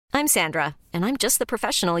I'm Sandra, and I'm just the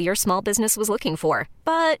professional your small business was looking for.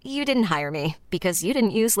 But you didn't hire me because you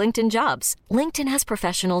didn't use LinkedIn Jobs. LinkedIn has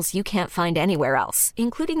professionals you can't find anywhere else,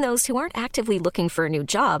 including those who aren't actively looking for a new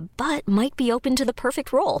job, but might be open to the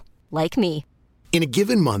perfect role, like me. In a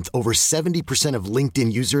given month, over 70% of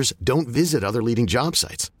LinkedIn users don't visit other leading job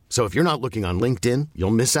sites. So if you're not looking on LinkedIn,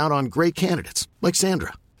 you'll miss out on great candidates like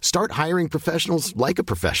Sandra. Start hiring professionals like a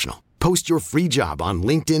professional. Post your free job on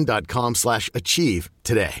linkedin.com/achieve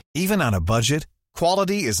today. Even on a budget,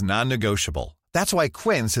 quality is non-negotiable. That's why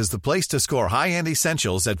Quince is the place to score high-end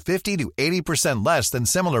essentials at 50 to 80% less than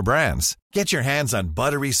similar brands. Get your hands on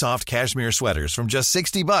buttery soft cashmere sweaters from just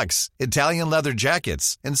 $60, Italian leather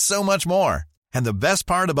jackets, and so much more. And the best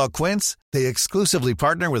part about Quince, they exclusively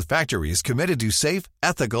partner with factories committed to safe,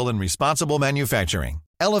 ethical, and responsible manufacturing.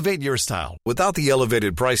 Elevate your style without the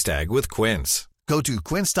elevated price tag with Quince. Go to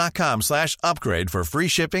quince.com/upgrade for free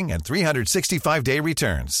shipping and 365-day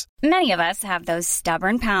returns. Many of us have those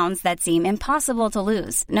stubborn pounds that seem impossible to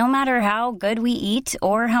lose, no matter how good we eat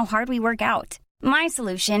or how hard we work out. My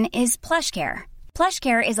solution is PlushCare.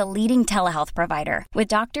 PlushCare is a leading telehealth provider with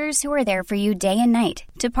doctors who are there for you day and night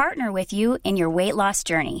to partner with you in your weight loss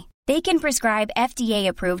journey. They can prescribe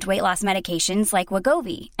FDA-approved weight loss medications like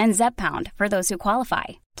Wegovy and Zepbound for those who qualify.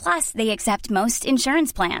 Plus, they accept most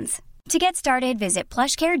insurance plans. To get started, visit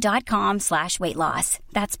plushcare.com/weightloss.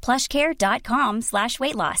 That's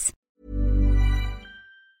plushcare.com/weightloss.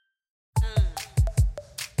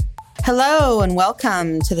 Hello and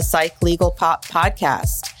welcome to the Psych Legal Pop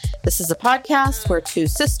Podcast. This is a podcast where two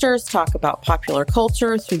sisters talk about popular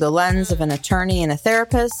culture through the lens of an attorney and a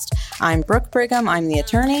therapist. I'm Brooke Brigham, I'm the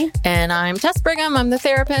attorney. And I'm Tess Brigham, I'm the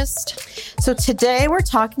therapist. So today we're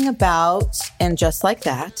talking about And Just Like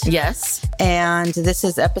That. Yes. And this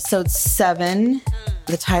is episode 7.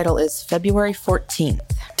 The title is February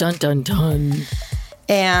 14th. Dun, dun, dun.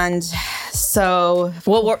 And so...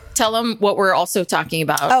 Well, tell them what we're also talking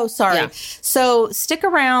about. Oh, sorry. Yeah. So stick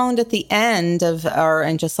around at the end of our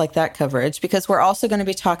And Just Like That coverage, because we're also going to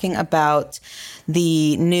be talking about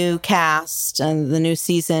the new cast and the new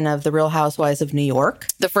season of The Real Housewives of New York.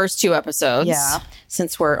 The first 2 episodes. Yeah,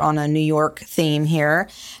 since we're on a New York theme here.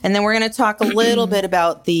 And then we're going to talk a little bit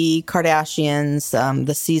about the Kardashians,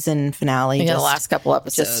 the season finale. Yeah, the last couple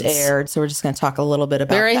episodes. Just aired. So we're just going to talk a little bit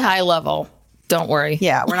about Very that. high level. Don't worry.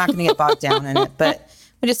 Yeah, we're not going to get bogged down in it, but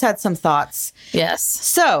we just had some thoughts. Yes.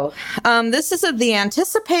 So this is the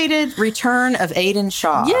anticipated return of Aiden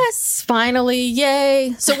Shaw. Yes, finally,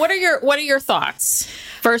 yay! So, what are your thoughts?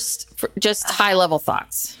 First, just high level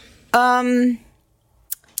thoughts. Gosh.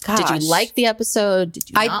 Did you like the episode? Did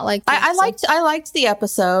you not like the episode? I liked the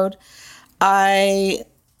episode. I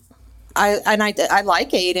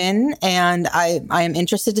like Aiden, and I am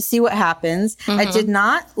interested to see what happens. Mm-hmm. I did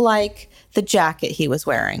not like the jacket he was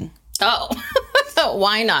wearing. Oh,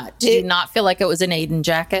 why not? Did you not feel like it was an Aiden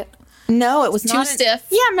jacket? No, it was too stiff.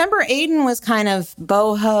 Yeah, remember Aiden was kind of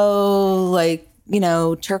boho, like,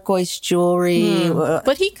 turquoise jewelry.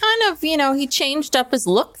 But he kind of, he changed up his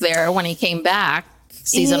look there when he came back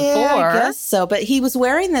season 4. I guess so. But he was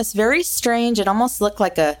wearing this very strange, it almost looked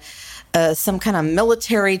like some kind of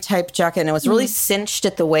military type jacket, and it was really cinched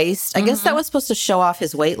at the waist. I guess that was supposed to show off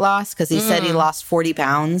his weight loss, because he said he lost 40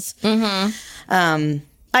 pounds.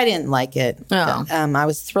 I didn't like it. Oh. I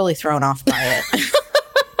was really thrown off by it.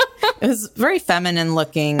 It was very feminine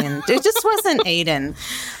looking, and it just wasn't Aiden.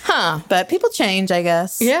 Huh. But people change, I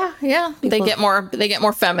guess. Yeah. They get more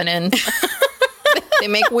feminine. They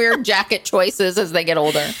make weird jacket choices as they get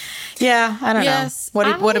older. Yeah, I don't know.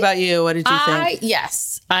 What about you? What did you think?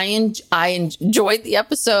 Yes, I enjoyed the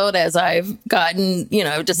episode as I've gotten,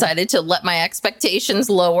 decided to let my expectations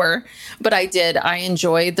lower. But I did. I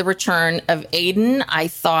enjoyed the return of Aiden. I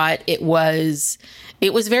thought it was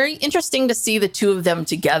very interesting to see the two of them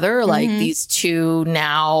together, like these two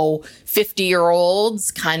now 50-year-olds,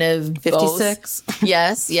 kind of 56.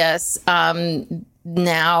 Yes.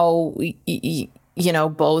 Now,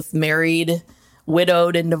 both married,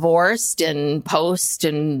 widowed and divorced, and post,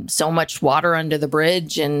 and so much water under the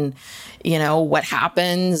bridge, and what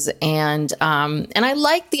happens, and I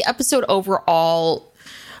like the episode overall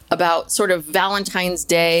about sort of Valentine's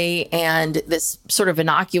Day and this sort of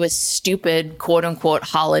innocuous, stupid, quote unquote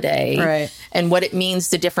holiday, right, and what it means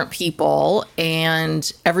to different people,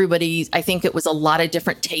 and everybody. I think it was a lot of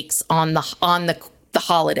different takes on the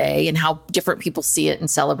holiday and how different people see it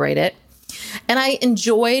and celebrate it. And I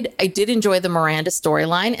did enjoy the Miranda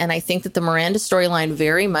storyline. And I think that the Miranda storyline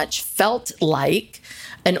very much felt like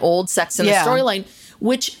an old Sex and the storyline,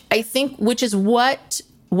 which is what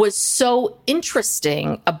was so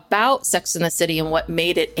interesting about Sex and the City and what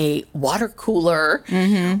made it a water cooler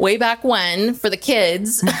way back when for the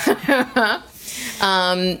kids.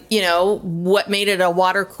 What made it a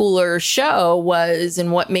water cooler show was,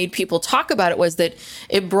 and what made people talk about it was that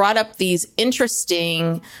it brought up these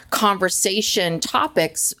interesting conversation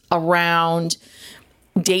topics around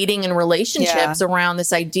dating and relationships, around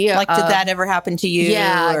this idea like, did that ever happen to you?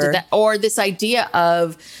 Yeah. Or this idea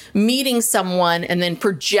of meeting someone and then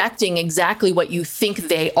projecting exactly what you think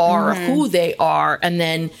they are, or who they are, and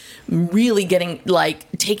then really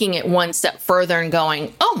taking it one step further and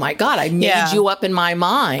going, oh my God, I made you up in my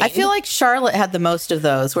mind. I feel like Charlotte had the most of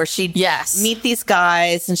those, where she'd meet these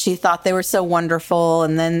guys and she thought they were so wonderful,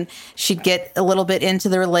 and then she'd get a little bit into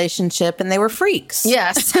the relationship and they were freaks.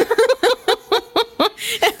 Yes.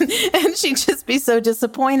 and she'd just be so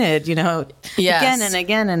disappointed, again and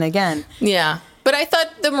again and again. Yeah. But I thought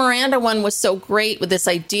the Miranda one was so great with this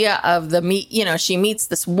idea of the meet, she meets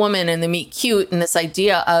this woman and they meet cute, and this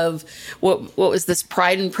idea of what was this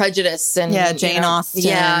Pride and Prejudice and Jane Austen.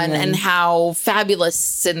 Yeah. And how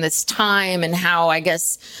fabulous in this time, and how I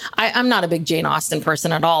guess I'm not a big Jane Austen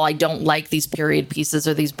person at all. I don't like these period pieces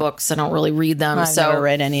or these books. I don't really read them. I've never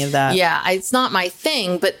read any of that. Yeah. It's not my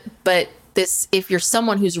thing, but this, if you're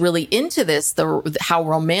someone who's really into this, how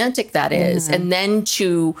romantic that is, and then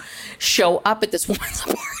to show up at this woman's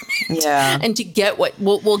apartment, and to get what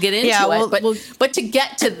we'll get into it, but to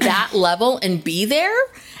get to that level and be there,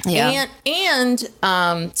 and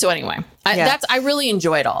so anyway, I really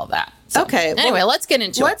enjoyed all of that. So, okay, anyway, let's get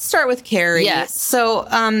into it. Let's start with Carrie. Yes. So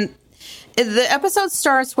the episode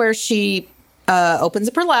starts where she opens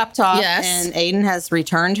up her laptop, and Aiden has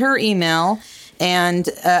returned her email and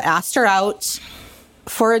asked her out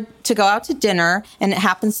to go out to dinner, and it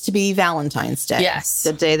happens to be Valentine's Day. Yes.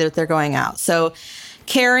 The day that they're going out. So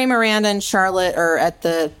Carrie, Miranda, and Charlotte are at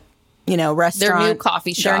the, restaurant.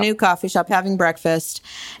 Their new coffee shop having breakfast.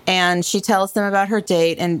 And she tells them about her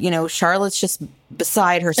date. And, Charlotte's just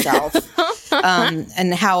beside herself.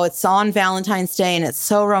 And how it's on Valentine's Day and it's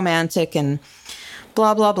so romantic and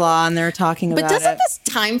blah, blah, blah. And they're talking about it. But doesn't this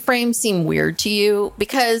time frame seem weird to you?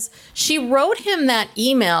 Because she wrote him that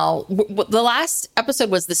email. The last episode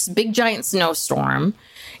was this big giant snowstorm.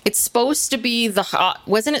 It's supposed to be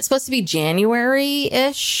wasn't it supposed to be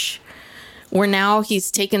January-ish? Where now he's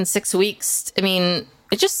taken 6 weeks. I mean,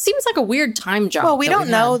 it just seems like a weird time jump. Well, we don't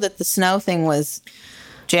know that the snow thing was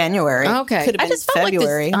January. Okay. Could have been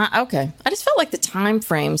February. Okay. I just felt like the time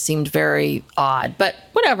frame seemed very odd, but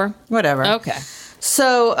whatever. Okay.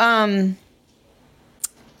 So, so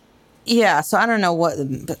I don't know what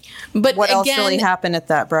else really happened at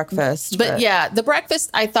that breakfast. But yeah, the breakfast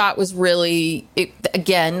I thought was really,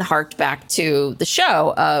 again, harked back to the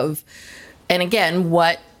show of, and again,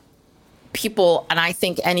 what people, and I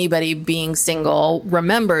think anybody being single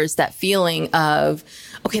remembers that feeling of,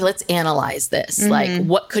 okay, let's analyze this. Like,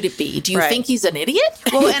 what could it be? Do you think he's an idiot?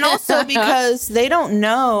 Well, and also because they don't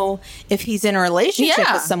know if he's in a relationship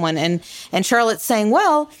with someone. And Charlotte's saying,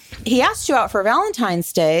 well, he asked you out for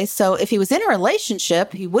Valentine's Day. So if he was in a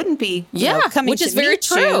relationship, he wouldn't be coming which to is very meet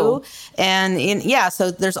true. you. And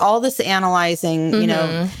so there's all this analyzing,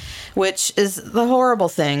 which is the horrible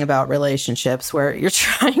thing about relationships, where you're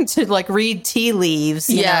trying to read tea leaves,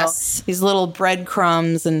 you know, these little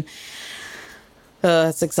breadcrumbs, and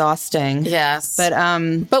it's exhausting. Yes.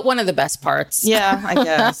 But one of the best parts. Yeah, I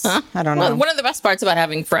guess. I don't know. Well, one of the best parts about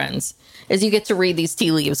having friends is you get to read these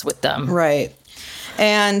tea leaves with them. Right.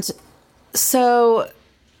 And so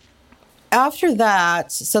after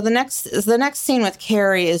that, the next scene with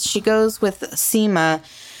Carrie is she goes with Seema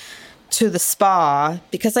to the spa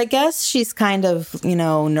because I guess she's kind of,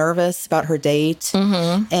 nervous about her date.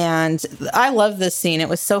 And I love this scene. It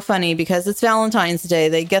was so funny because it's Valentine's Day.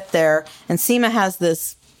 They get there and Seema has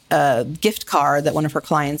this gift card that one of her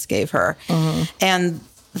clients gave her. And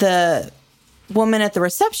the woman at the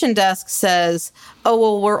reception desk says, oh,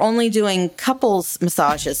 well, we're only doing couples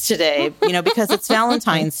massages today, because it's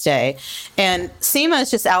Valentine's Day. And Seema is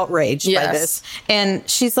just outraged by this. And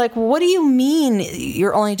she's like, what do you mean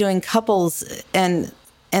you're only doing couples? And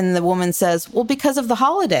the woman says, well, because of the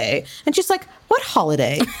holiday. And she's like, what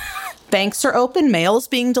holiday? Banks are open, mail's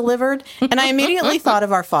being delivered. And I immediately thought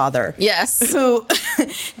of our father. Yes. Who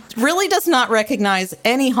really does not recognize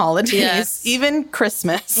any holidays, even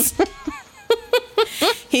Christmas.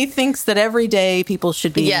 He thinks that every day people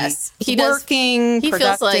should be working, He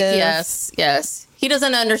productive. feels like, yes. He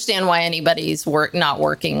doesn't understand why anybody's not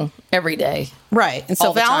working every day. Right. And so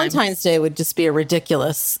all the time. Valentine's Day would just be a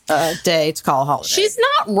ridiculous day to call a holiday. She's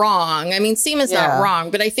not wrong. I mean, Seema's not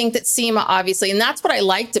wrong, but I think that Seema obviously, and that's what I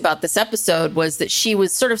liked about this episode, was that she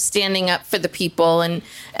was sort of standing up for the people, and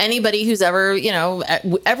anybody who's ever,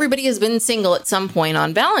 everybody has been single at some point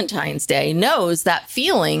on Valentine's Day knows that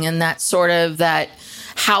feeling and that sort of that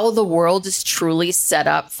how the world is truly set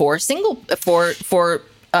up for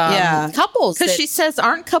couples. Because she says,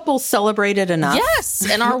 aren't couples celebrated enough? Yes.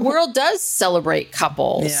 And our world does celebrate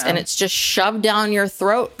couples. Yeah. And it's just shoved down your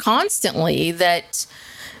throat constantly that,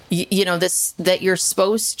 that you're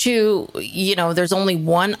supposed to, there's only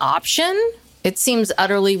one option. It seems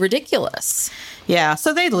utterly ridiculous. Yeah.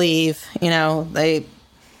 So they leave, I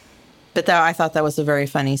thought that was a very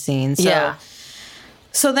funny scene. So, yeah.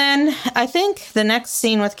 So then I think the next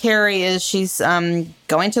scene with Carrie is she's going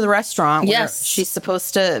to the restaurant where she's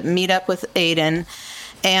supposed to meet up with Aiden.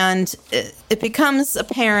 And it becomes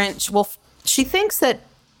apparent, she thinks that,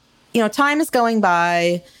 time is going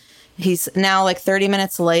by. He's now like 30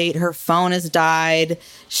 minutes late. Her phone has died.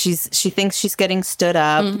 She thinks she's getting stood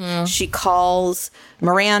up. Mm-hmm. She calls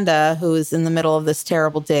Miranda, who is in the middle of this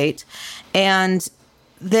terrible date. And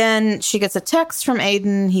then she gets a text from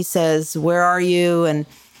Aiden. He says, "Where are you?" And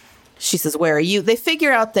she says, "Where are you?" They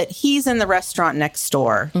figure out that he's in the restaurant next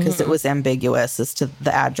door because it was ambiguous as to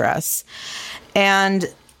the address. And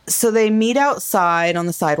so they meet outside on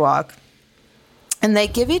the sidewalk and they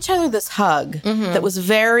give each other this hug that was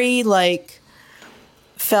very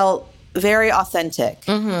felt very authentic.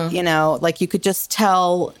 Like you could just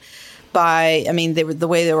tell by, the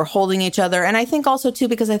way they were holding each other. And I think also, too,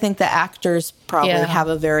 because I think the actors probably have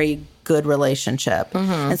a very good relationship.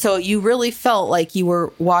 And so you really felt like you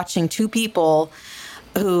were watching two people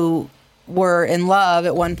who were in love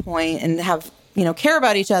at one point and have, care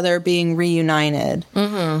about each other being reunited.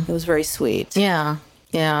 It was very sweet. Yeah.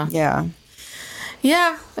 Yeah,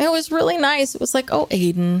 it was really nice. It was like, oh,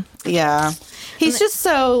 Aiden. Yeah. He's just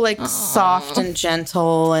so, soft and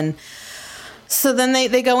gentle and... So then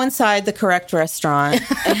they go inside the correct restaurant.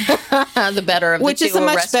 The better of the two Which is a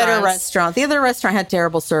much better restaurant. The other restaurant had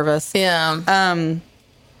terrible service. Yeah.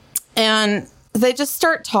 And they just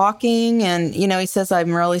start talking. And, he says,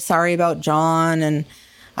 "I'm really sorry about John. And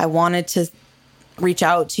I wanted to reach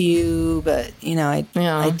out to you. But,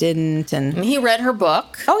 I didn't." And he read her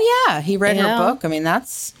book. Oh, yeah. He read her book.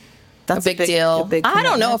 That's a big deal. I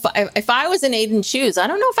don't know if I was in Aiden's shoes, I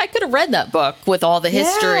don't know if I could have read that book with all the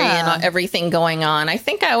history and everything going on. I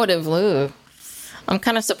think I would have. I'm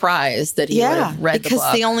kind of surprised that he would have read the book.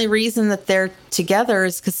 Because the only reason that they're together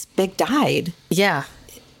is because Big died. Yeah.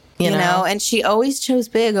 You know, and she always chose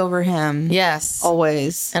Big over him. Yes.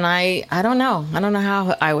 Always. And I don't know. I don't know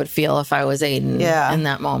how I would feel if I was Aiden in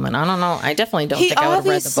that moment. I don't know. I definitely don't think I would have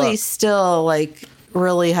read the book. He obviously still,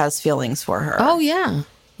 really has feelings for her. Oh, yeah.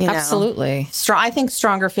 Absolutely. I think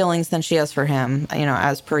stronger feelings than she has for him,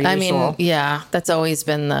 as per usual. That's always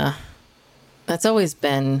been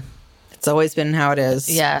It's always been how it is.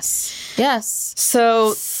 Yes.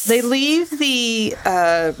 So they leave the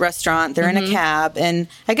restaurant. They're in a cab. And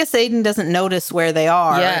I guess Aiden doesn't notice where they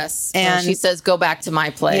are. Yes. And she says, "Go back to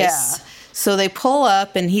my place." Yeah. So they pull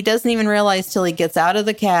up and he doesn't even realize till he gets out of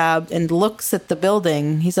the cab and looks at the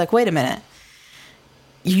building. He's like, "Wait a minute.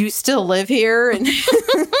 You still live here?" And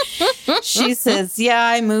she says, "Yeah,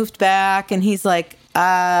 I moved back." And he's like,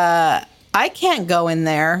 I can't go in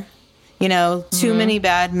there. Too many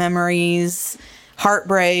bad memories,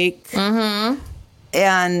 heartbreak. And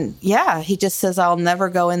he just says, "I'll never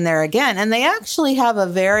go in there again." And they actually have a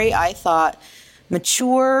very, I thought,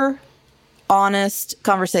 mature, honest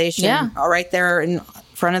conversation right there in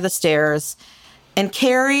front of the stairs. And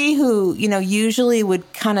Carrie, who, usually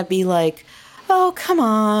would kind of be like, "Oh, come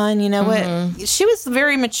on." What? She was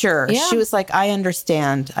very mature. Yeah. She was like, "I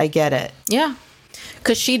understand. I get it." Yeah.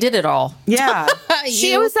 Because she did it all. Yeah.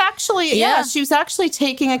 She was actually, she was actually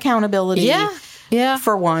taking accountability. Yeah.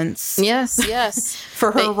 For once. Yes.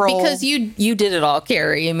 For her role. Because you did it all,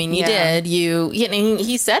 Carrie. I mean, you did.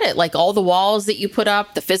 He said it, like all the walls that you put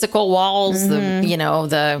up, the physical walls,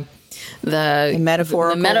 the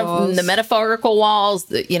metaphorical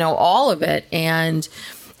walls, all of it. And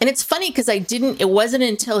it's funny because it wasn't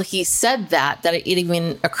until he said that it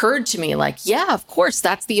even occurred to me, like, yeah, of course,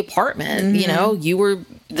 that's the apartment.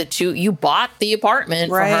 You bought the apartment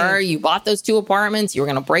for her. You bought those two apartments. You were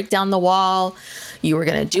going to break down the wall. You were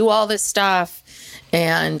going to do all this stuff.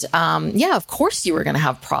 And yeah, of course you were going to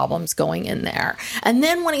have problems going in there. And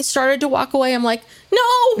then when he started to walk away, I'm like, no,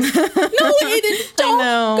 Aiden,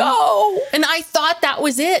 don't go. And I thought that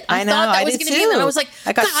was it. I thought that was going to be it. And I was like,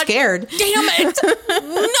 I got scared. Damn it.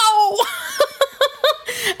 No.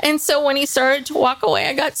 And so when he started to walk away,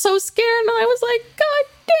 I got so scared and I was like, God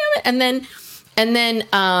damn it. And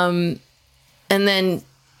then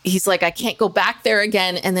he's like, I can't go back there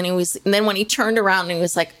again. And then when he turned around and he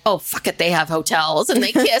was like, oh, fuck it, they have hotels and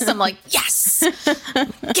they kiss. I'm like, yes,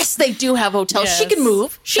 they do have hotels. Yes. She can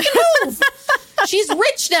move. She's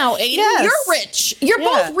rich now, Aiden. Yes. You're rich. You're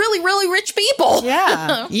both really, really rich people.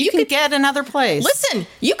 Yeah. You could get another place. Listen,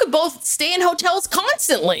 you could both stay in hotels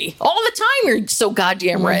constantly. All the time. You're so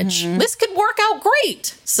goddamn rich. This could work out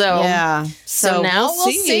great. So, yeah. So now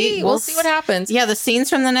we'll see. We'll see what happens. Yeah, the scenes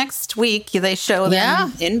from the next week, they show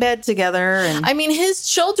them in bed together. And I mean, his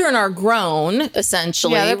children are grown,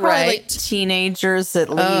 essentially. Yeah, they're probably right? like teenagers at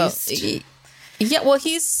least. Yeah, well,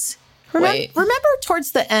 he's... Remember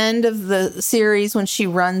towards the end of the series when she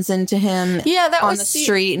runs into him on the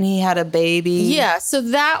street and he had a baby? Yeah, so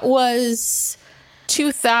that was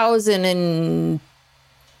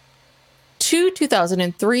 2002,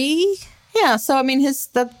 2003. Yeah, so I mean,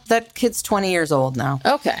 that kid's 20 years old now.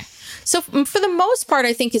 Okay. So for the most part,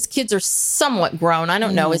 I think his kids are somewhat grown. I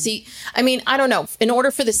don't know. Is he? I mean, I don't know. In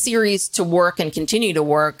order for the series to work and continue to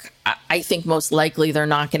work, I think most likely they're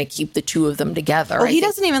not going to keep the two of them together. Well, he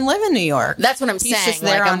doesn't even live in New York. That's what I'm saying. Just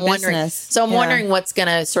there on I'm wondering. Business. So I'm wondering what's going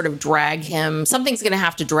to sort of drag him. Something's going to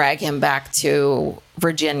have to drag him back to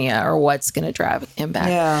Virginia, or what's going to drag him back.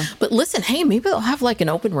 Yeah. But listen, hey, maybe they'll have like an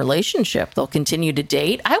open relationship. They'll continue to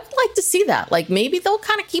date. I would like to see that. Like maybe they'll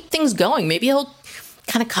kind of keep things going. Maybe he'll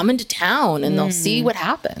kind of come into town and they'll see what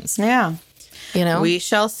happens. Yeah. You know? We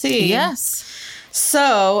shall see. Yes.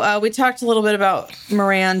 So we talked a little bit about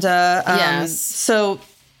Miranda. Yes. So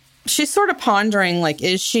she's sort of pondering, like,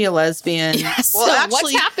 is she a lesbian? Yes. Well, so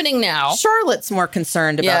actually, what's happening now? Charlotte's more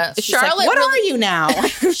concerned about it. Charlotte, like, what are you now?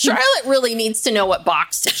 Charlotte really needs to know what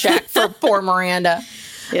box to check for poor Miranda.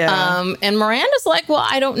 Yeah. And Miranda's like, well,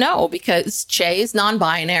 I don't know, because Che is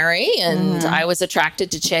non-binary and I was attracted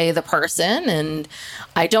to Che, the person, and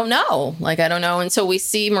I don't know. I don't know. And so we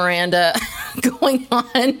see Miranda going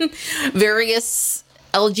on various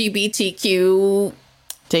LGBTQ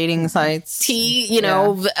dating sites,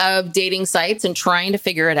 dating sites and trying to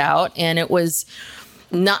figure it out. And it was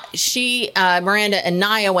not Miranda and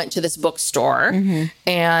Naya went to this bookstore,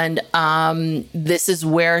 and this is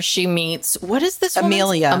where she meets, what is this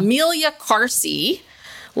Amelia Carsey,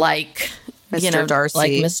 like Mr. Darcy,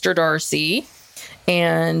 like Mr. Darcy.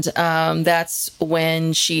 And that's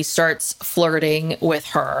when she starts flirting with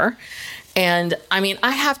her. And I mean,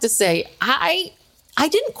 I have to say, I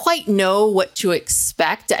didn't quite know what to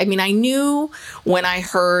expect. I mean, I knew when I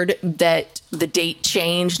heard that the date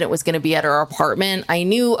changed and it was going to be at her apartment, I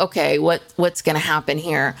knew, okay, what's going to happen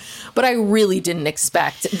here. But I really didn't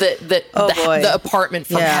expect the apartment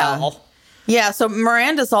from hell. Yeah, so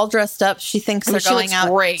Miranda's all dressed up. She thinks they're going out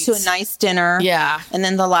to a nice dinner. Yeah. And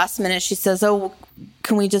then the last minute she says, oh,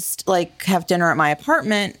 can we just have dinner at my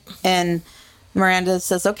apartment? And Miranda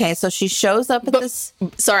says, okay. So she shows up at this.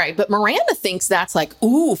 Sorry, but Miranda thinks that's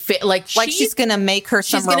she's going to make her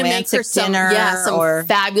some romantic dinner. Some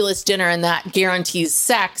fabulous dinner, and that guarantees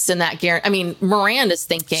sex. And I mean, Miranda's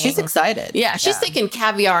thinking. She's excited. Yeah, she's thinking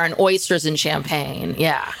caviar and oysters and champagne.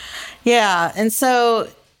 Yeah. Yeah. And so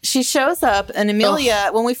she shows up, and Amelia,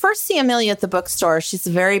 when we first see Amelia at the bookstore, she's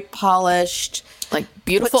very polished,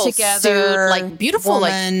 beautiful put together, suit, beautiful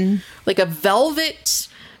woman. like a velvet,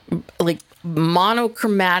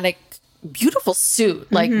 monochromatic, beautiful suit,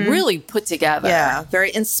 really put together. Yeah,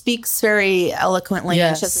 and speaks very eloquently. Yes.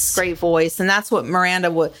 And she has this great voice, and that's what Miranda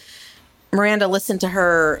listened to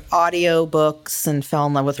her audio books and fell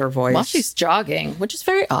in love with her voice while she's jogging, which is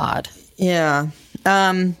very odd. Yeah.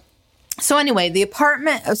 So anyway, the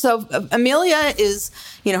apartment. So Amelia is,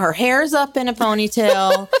 her hair's up in a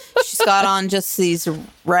ponytail. She's got on just these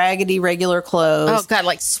raggedy regular clothes. Oh God,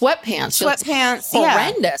 like sweatpants. Sweatpants.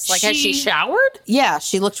 Horrendous. Yeah. Has she showered? Yeah,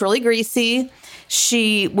 she looked really greasy.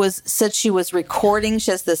 Said she was recording.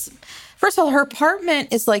 She has this. First of all, her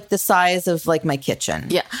apartment is the size of my kitchen.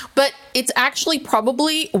 Yeah, but it's actually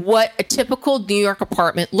probably what a typical New York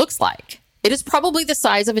apartment looks like. It is probably the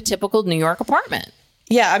size of a typical New York apartment.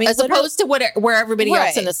 Yeah, I mean, as opposed to where everybody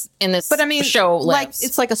else in this but I mean, show lives.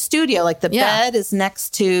 It's like a studio. The bed is next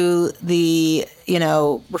to the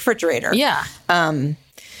refrigerator. Yeah.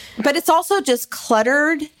 But it's also just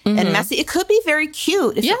cluttered and messy. It could be very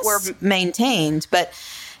cute if it were maintained, but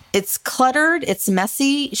it's cluttered. It's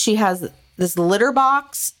messy. She has this litter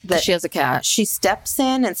box that she has a cat. She steps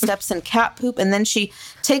in cat poop, and then she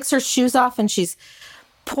takes her shoes off and she's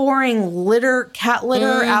pouring cat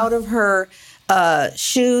litter out of her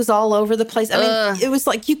shoes all over the place. I mean, it was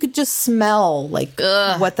like you could just smell like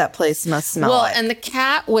what that place must smell like. And the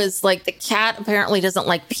cat was like, the cat apparently doesn't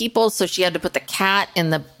like people, so she had to put the cat in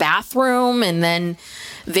the bathroom, and then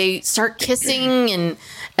they start kissing, and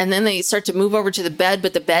then they start to move over to the bed,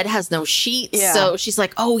 but the bed has no sheets. Yeah. So she's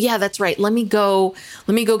like, oh yeah, that's right. Let me go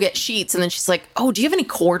get sheets. And then she's like, oh, do you have any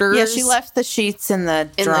quarters? Yeah, she left the sheets in the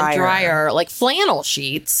dryer, like flannel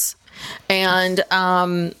sheets. And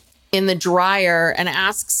in the dryer, and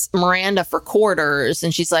asks Miranda for quarters,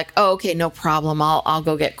 and she's like, oh, okay, no problem, I'll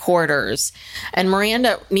go get quarters. And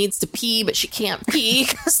Miranda needs to pee, but she can't pee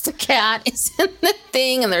because the cat is in the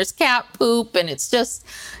thing, and there's cat poop, and it's just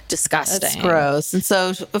disgusting. It's gross. And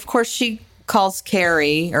so, of course, she calls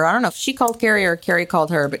Carrie, or I don't know if she called Carrie or Carrie called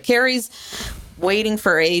her, but Carrie's waiting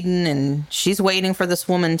for Aiden, and she's waiting for this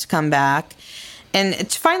woman to come back. And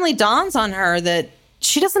it finally dawns on her that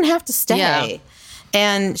she doesn't have to stay. Yeah.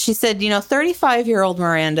 And she said, 35-year-old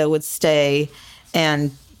Miranda would stay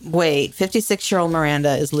and wait. 56-year-old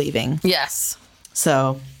Miranda is leaving. Yes.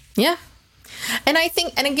 So. Yeah. And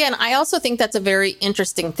I also think that's a very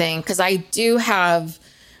interesting thing, because I do have,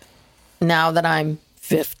 now that I'm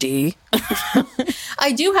 50,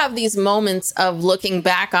 I do have these moments of looking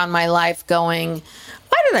back on my life going,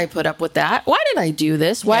 why did I put up with that? Why did I do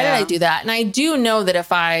this? Why did I do that? And I do know that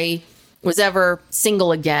if I was ever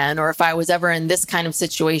single again, or if I was ever in this kind of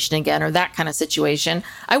situation again, or that kind of situation,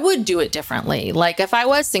 I would do it differently. Like if I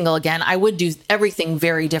was single again, I would do everything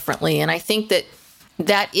very differently. And I think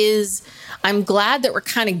I'm glad that we're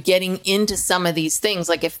kind of getting into some of these things.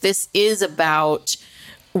 Like if this is about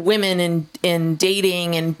women in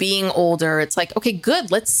dating and being older, it's like, okay,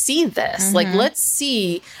 good. Let's see this. Mm-hmm. Like, let's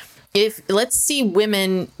see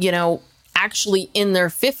women, actually in their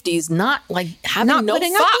 50s, not like having no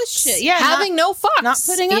fucks. Yeah, having no fucks. Not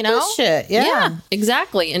putting up with shit. Yeah,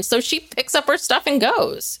 exactly. And so she picks up her stuff and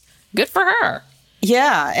goes. Good for her.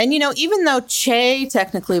 Yeah. And, even though Che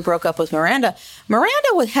technically broke up with Miranda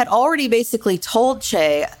had already basically told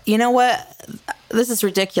Che, you know what? This is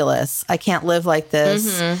ridiculous. I can't live like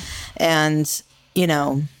this. Mm-hmm. And,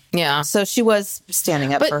 yeah. So she was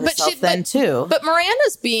standing up for herself too. But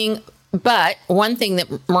But one thing that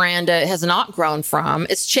Miranda has not grown from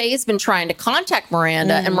is Che's been trying to contact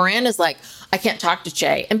Miranda, and Miranda's like, I can't talk to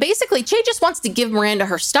Che. And basically, Che just wants to give Miranda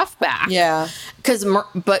her stuff back. Yeah.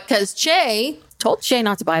 Because Che told Che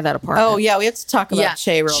not to buy that apartment. Oh, yeah. We have to talk about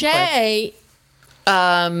Che real quick.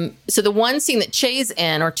 So the one scene that Che's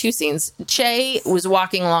in, or two scenes, Che was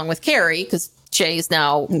walking along with Carrie, because Che's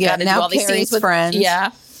now got to do all these scenes with friends.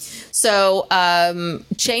 Yeah. So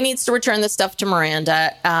Che needs to return the stuff to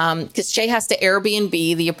Miranda because Che has to Airbnb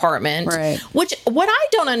the apartment. Right. Which, what I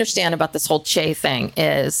don't understand about this whole Che thing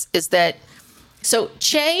is that, so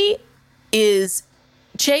Che is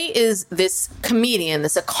this comedian,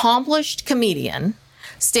 this accomplished comedian,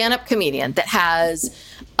 stand-up comedian that has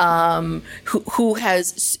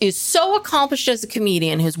is so accomplished as a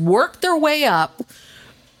comedian, has worked their way up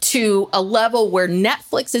to a level where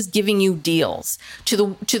Netflix is giving you deals, to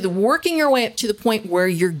the working your way up to the point where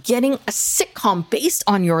you're getting a sitcom based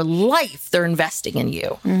on your life. They're investing in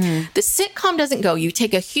you. Mm-hmm. The sitcom doesn't go. You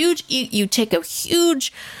take a huge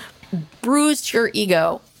bruise to your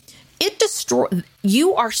ego.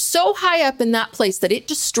 You are so high up in that place that it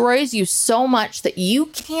destroys you so much that you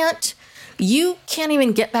can't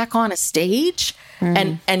even get back on a stage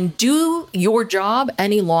and do your job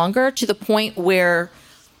any longer, to the point where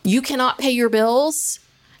you cannot pay your bills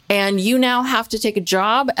and you now have to take a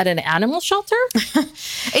job at an animal shelter.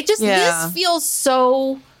 This feels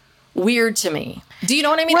so weird to me. Do you know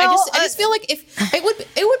what I mean? Well, I just feel like if it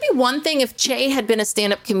would be one thing if Che had been a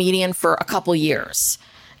stand-up comedian for a couple years,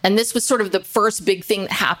 and this was sort of the first big thing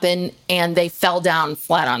that happened and they fell down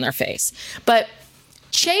flat on their face. But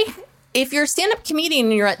Che, if you're a stand-up comedian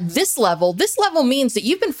and you're at this level means that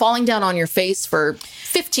you've been falling down on your face for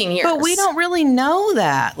 15 years. But we don't really know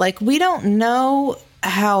that. Like, we don't know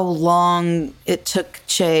how long it took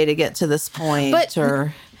Che to get to this point. But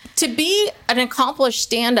to be an accomplished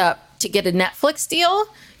stand-up to get a Netflix deal,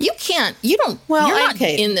 you're not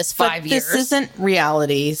in this 5 years. This isn't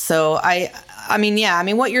reality. So I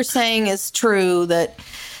mean, what you're saying is true, that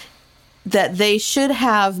they should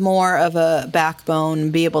have more of a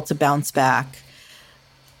backbone, be able to bounce back.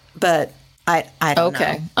 But I don't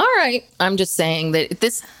know. All right. I'm just saying that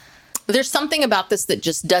there's something about this that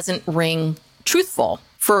just doesn't ring truthful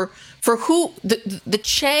for who the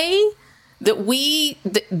Che that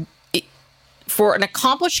for an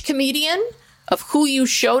accomplished comedian of who you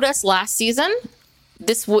showed us last season,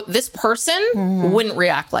 this person wouldn't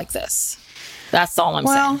react like this. That's all I'm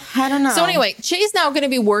saying. Well, I don't know. So anyway, Jay's now going to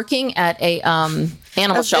be working at a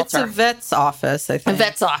animal shelter. It's a vet's office, I think. A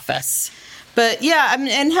vet's office. But yeah, I mean,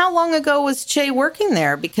 and how long ago was Jay working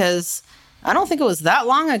there? Because I don't think it was that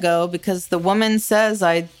long ago, because the woman says,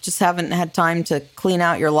 I just haven't had time to clean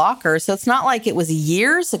out your locker. So it's not like it was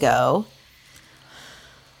years ago.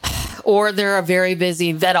 Or they're a very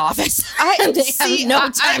busy vet office. They have no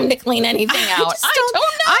time to clean anything out. I don't know.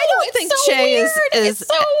 I don't think so Jay weird. is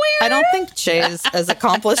so weird. I don't think Jay is as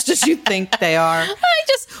accomplished as you think they are.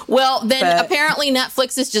 Apparently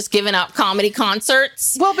Netflix is just giving out comedy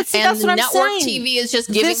concerts. Well, but see, and that's what I'm network saying. TV is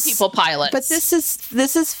just giving people pilots. But this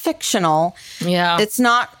is fictional. Yeah, it's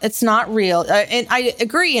not real. And I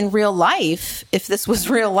agree. In real life, if this was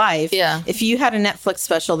real life, if you had a Netflix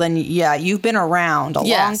special, then you've been around a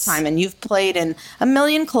long time, and you've played in a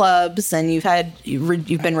million clubs, and you've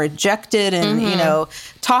been rejected, and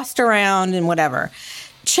tossed around and whatever.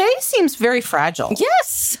 Che seems very fragile.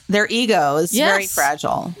 Yes. Their ego is very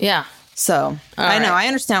fragile. Yeah. So I know. I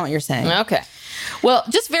understand what you're saying. Okay. Well,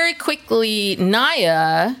 just very quickly,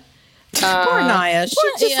 Naya. Poor Naya. She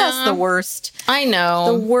just has the worst. I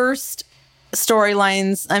know. The worst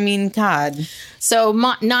storylines. I mean, God. So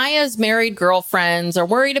Naya's married girlfriends are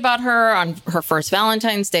worried about her on her first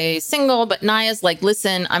Valentine's Day single. But Naya's like,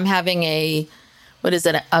 listen, I'm having a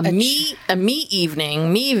me evening.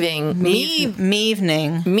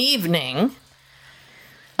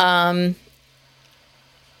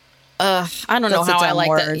 I don't know how I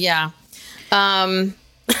like that. Yeah. And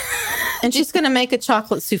she's going to make a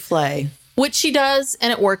chocolate souffle, which she does,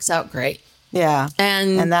 and it works out great. Yeah.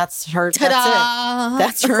 And that's her. Ta-da!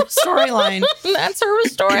 That's her storyline. That's her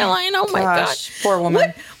storyline. Oh my gosh. Poor woman.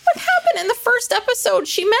 What happened in the first episode?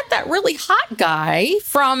 She met that really hot guy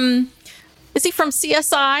from... Is he from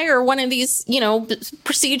CSI or one of these,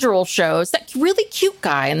 procedural shows? That really cute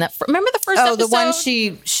guy. And remember the first episode? Oh, the one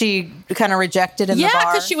she kind of rejected in the bar?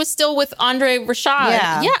 Yeah, because she was still with Andre Rashad.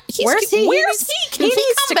 Yeah. Where's he? Can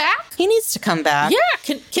he come back? He needs to come back. Yeah.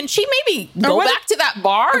 Can she maybe go back to that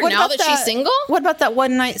bar now that she's single? What about that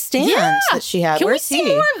one night stand that she had? Can we see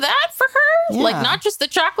more of that for her? Yeah. Like, not just the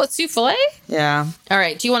chocolate souffle? Yeah. All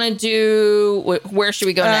right. Do you want to do... Where should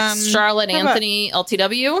we go next? Charlotte, Anthony,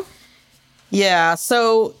 LTW? Yeah,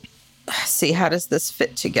 so let's see, how does this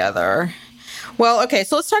fit together? Well, okay,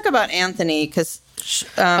 so let's talk about Anthony, because...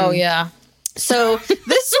 So this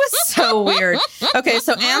was so weird. Okay,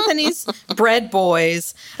 so Anthony's bread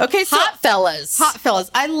boys. Okay, so... Hot fellas.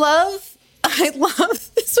 I love...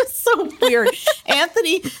 This was so weird.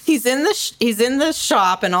 Anthony, he's in the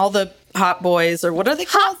shop, and all the hot boys, or what are they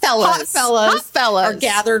called? Hot fellas are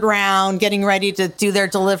gathered around, getting ready to do their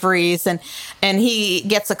deliveries, and he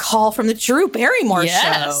gets a call from the Drew Barrymore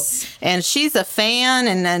show, and she's a fan,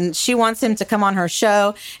 and then she wants him to come on her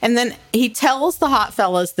show, and then he tells the hot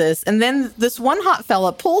fellas this, and then this one hot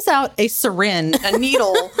fella pulls out a syringe, a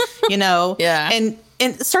needle, and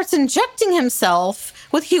starts injecting himself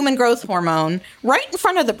with human growth hormone right in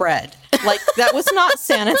front of the bread. Like, that was not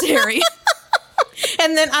sanitary.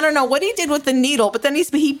 And then I don't know what he did with the needle, but then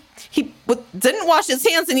he didn't wash his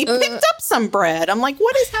hands, and he picked up some bread. I'm like,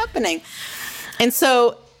 what is happening? And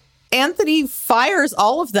so Anthony fires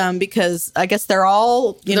all of them because I guess they're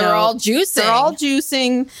all all juicing. They're all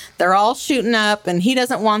juicing. They're all shooting up, and he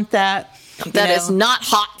doesn't want that. That is not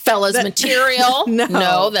hot fellas material.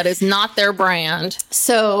 No, that is not their brand.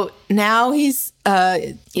 So now he's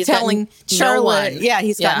telling Charlotte.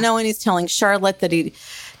 He's got no one. He's telling Charlotte that he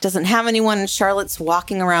doesn't have anyone, and Charlotte's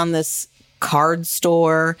walking around this card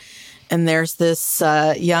store, and there's this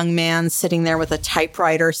young man sitting there with a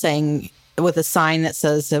typewriter with a sign that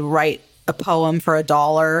says, write a poem for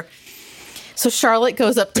 $1. So Charlotte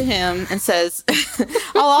goes up to him and says,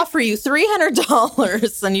 I'll offer you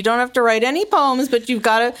 $300, and you don't have to write any poems, but you've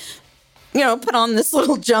got to, put on this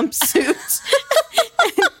little jumpsuit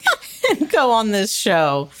and go on this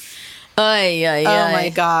show. Oh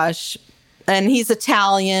my gosh. And he's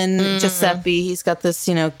Italian, Giuseppe. He's got this,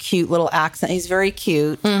 cute little accent. He's very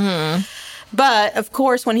cute. Mm-hmm. But, of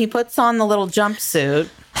course, when he puts on the little jumpsuit,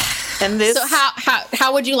 and this... So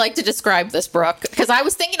how would you like to describe this, Brooke? Because I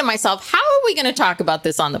was thinking to myself, how are we going to talk about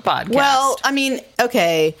this on the podcast? Well, I mean,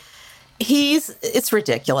 okay, it's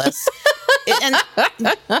ridiculous. And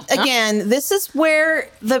again, this is where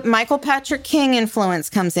the Michael Patrick King influence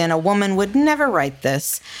comes in. A woman would never write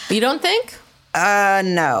this. You don't think?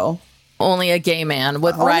 No. Only a gay man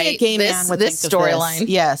would write this storyline.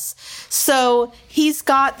 Yes. So he's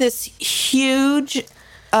got this huge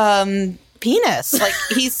penis. Like,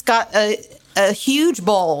 he's got a huge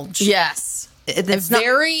bulge. Yes. It's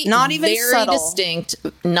not even very subtle. Distinct,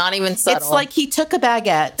 not even subtle. It's like he took a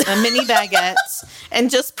baguette, a mini baguette, and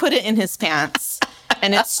just put it in his pants.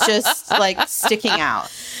 And it's just like sticking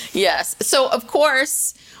out. Yes. So, of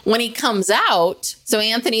course, when he comes out, so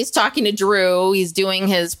Anthony's talking to Drew, he's doing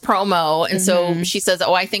his promo. And so she says,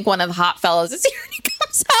 I think one of the hot fellas is here. And he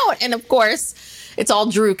comes out. And of course, it's all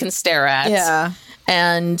Drew can stare at. Yeah.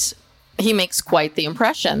 And he makes quite the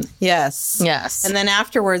impression. Yes. Yes. And then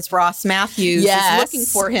afterwards, Ross Matthews is looking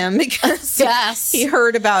for him because he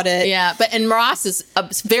heard about it. Yeah. And Ross is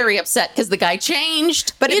very upset because the guy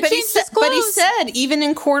changed. But he said even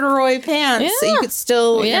in corduroy pants, you could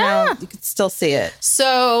still, you could still see it.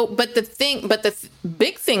 So, but the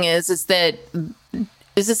big thing is that.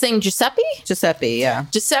 Is his name Giuseppe? Giuseppe, yeah.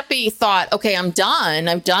 Giuseppe thought, okay, I'm done.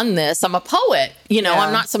 I've done this. I'm a poet.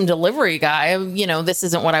 I'm not some delivery guy. This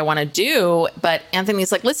isn't what I want to do. But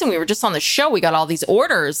Anthony's like, listen, we were just on the show. We got all these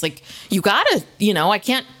orders. Like, you got to, I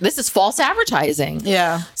can't, this is false advertising.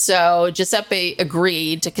 Yeah. So Giuseppe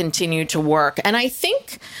agreed to continue to work. And I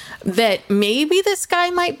think that maybe this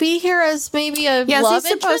guy might be here as maybe a love interest.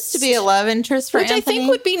 He's supposed to be a love interest for Anthony. Which I think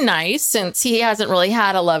would be nice since he hasn't really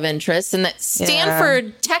had a love interest. And that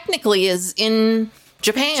Stanford technically is in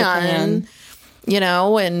Japan.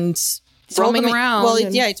 And roaming around. Well,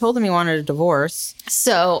 he told him he wanted a divorce.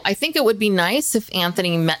 So I think it would be nice if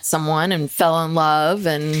Anthony met someone and fell in love.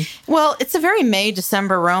 And well, it's a very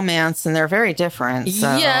May-December romance, and they're very different. So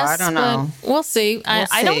I don't know. We'll see.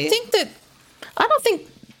 I don't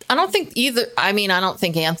think either. I mean, I don't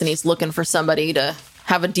think Anthony's looking for somebody to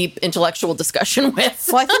have a deep intellectual discussion with.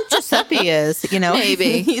 Well, I think Giuseppe is,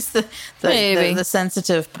 Maybe. He's the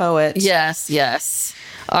sensitive poet. Yes.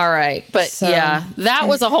 All right. But that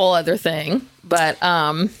was a whole other thing. But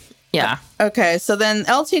yeah. Okay. So then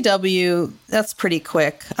LTW, that's pretty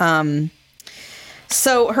quick.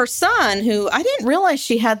 So her son, who I didn't realize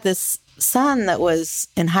she had this son that was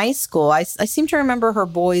in high school. I seem to remember her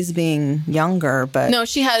boys being younger, but no,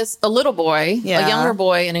 she has a little boy, a younger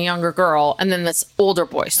boy, and a younger girl, and then this older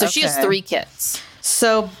boy. So she has 3 kids.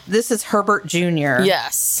 So this is Herbert Jr.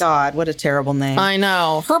 Yes. God, what a terrible name. I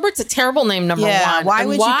know. Herbert's a terrible name, number one. Why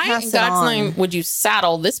would you pass in it God's on? name would you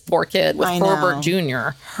saddle this poor kid with Herbert Jr.?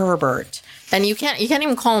 Herbert. And you can't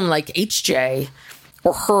even call him like HJ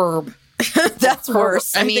or Herb. That's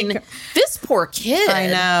worse. I mean, this poor kid. I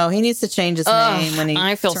know. He needs to change his name when he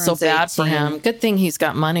I feel so bad 18. for him. Good thing he's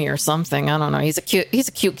got money or something. I don't know. He's a cute kid. He's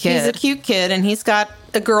a cute kid, and he's got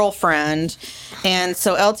a girlfriend. And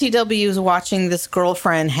so LTW is watching this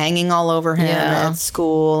girlfriend hanging all over him at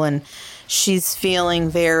school, and she's feeling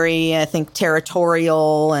very, I think,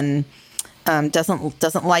 territorial and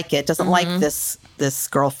doesn't like it. Doesn't like this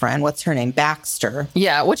girlfriend. What's her name? Baxter.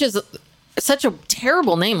 Yeah, which is such a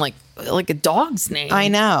terrible name, like a dog's name. I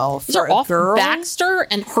know. These are all girl? Baxter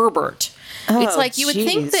and Herbert. It's like you would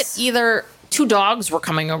think that either 2 dogs were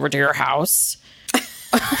coming over to your house.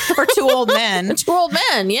 Or 2 old men. 2 old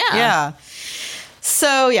men, yeah. Yeah.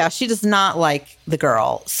 So, she does not like the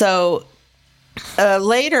girl. So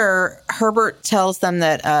later, Herbert tells them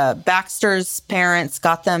that Baxter's parents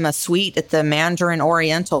got them a suite at the Mandarin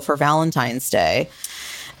Oriental for Valentine's Day.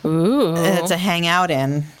 Ooh. To hang out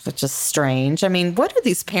in, which is strange. I mean, what are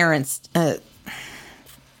these parents,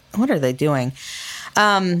 what are they doing?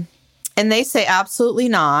 And they say, absolutely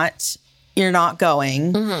not. You're not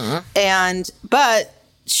going. But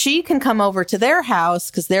she can come over to their house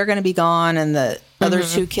because they're going to be gone and the other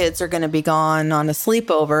 2 kids are going to be gone on a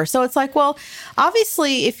sleepover. So it's like, well,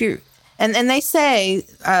 obviously if you're, and they say,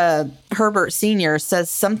 Herbert Sr. says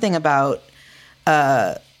something about,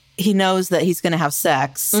 he knows that he's going to have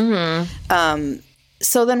sex.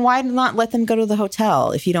 So then why not let them go to the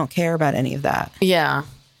hotel if you don't care about any of that? Yeah.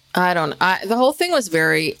 The whole thing was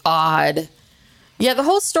very odd. Yeah, the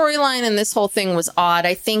whole storyline and this whole thing was odd.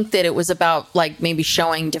 I think that it was about like maybe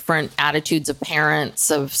showing different attitudes of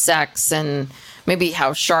parents of sex and maybe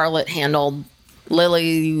how Charlotte handled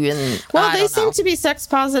Lily and they seem to be sex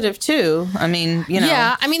positive too. I mean,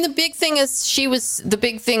 Yeah, I mean the big thing is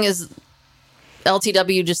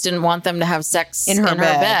LTW just didn't want them to have sex in her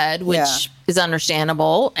bed, which is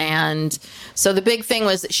understandable. And so the big thing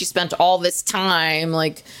was that she spent all this time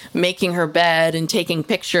like making her bed and taking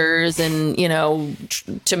pictures and,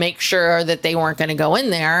 to make sure that they weren't going to go in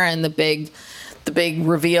there. And the big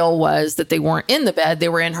reveal was that they weren't in the bed. They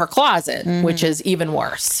were in her closet, which is even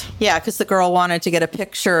worse. Yeah, because the girl wanted to get a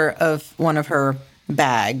picture of one of her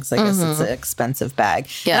bags. I guess it's an expensive bag.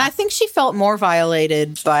 Yeah. And I think she felt more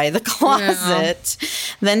violated by the closet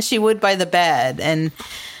than she would by the bed. And,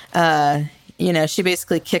 she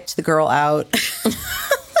basically kicked the girl out.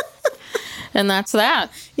 And that's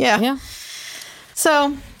that. Yeah.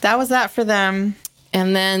 So that was that for them.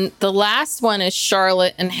 And then the last one is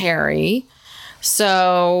Charlotte and Harry.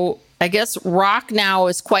 So I guess Rock now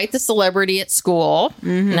is quite the celebrity at school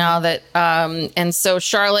now that, and so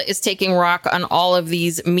Charlotte is taking Rock on all of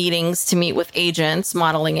these meetings to meet with agents,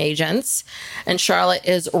 modeling agents. And Charlotte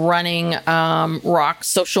is running Rock's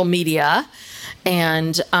social media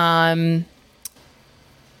and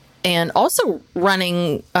also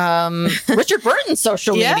running Richard Burton's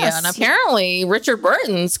social media. And apparently Richard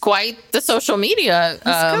Burton's quite the social media. He's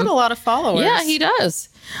got a lot of followers. Yeah, he does.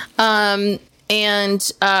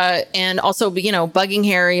 And also, you know, bugging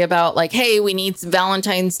Harry about like, hey, we need some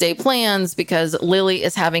Valentine's Day plans because Lily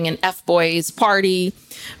is having an F-boys party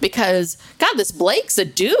because, God, this Blake's a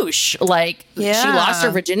douche. Like, she lost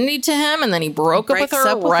her virginity to him and then he broke up with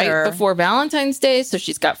her before Valentine's Day. So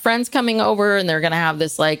she's got friends coming over and they're going to have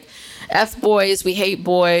this like F-boys, we hate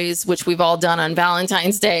boys, which we've all done on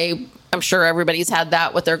Valentine's Day. I'm sure everybody's had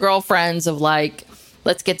that with their girlfriends of like,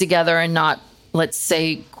 let's get together and not, let's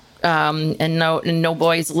say, and no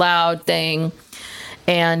boys allowed thing.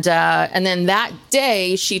 And then that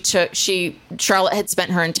day Charlotte had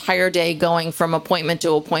spent her entire day going from appointment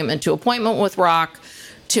to appointment to appointment with Rock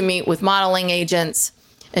to meet with modeling agents.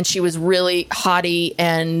 And she was really haughty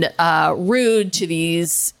and rude to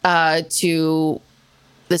to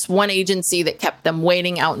this one agency that kept them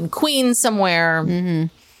waiting out in Queens somewhere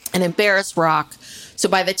and embarrassed Rock. So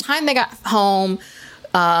by the time they got home,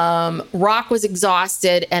 Rock was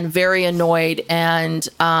exhausted and very annoyed and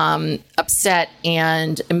upset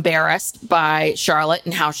and embarrassed by Charlotte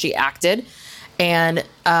and how she acted, and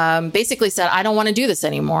basically said, "I don't want to do this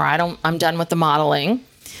anymore. I'm done with the modeling."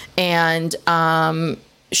 And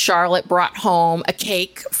Charlotte brought home a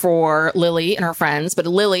cake for Lily and her friends, but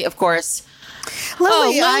Lily, of course.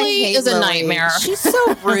 Lily is a nightmare. She's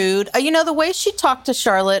so rude. You know, the way she talked to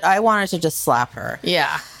Charlotte, I wanted to just slap her.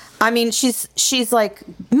 Yeah. I mean, she's like,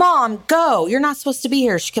 Mom, go. You're not supposed to be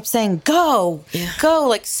here. She kept saying, go, go,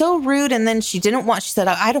 like so rude. And then she said,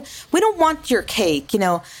 we don't want your cake. You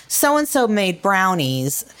know, so-and-so made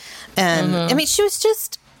brownies. And I mean, she was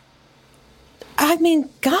just,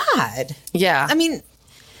 God. Yeah. I mean,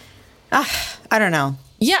 I don't know.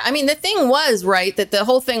 Yeah, I mean, the thing was, right, that the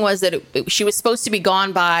whole thing was that she was supposed to be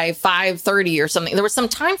gone by 5:30 or something. There was some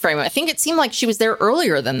time frame. I think it seemed like she was there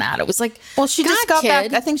earlier than that. It was like, well, she just got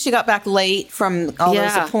back. I think she got back late from all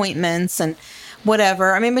those appointments and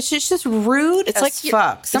whatever. I mean, but she's just rude as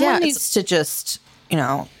fuck. Someone needs to just, you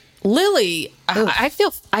know. Lily, I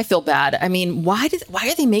feel bad. I mean, why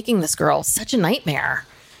are they making this girl such a nightmare?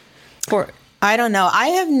 I don't know.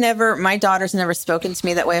 My daughter's never spoken to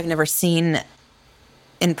me that way. I've never seen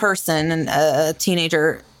in person and a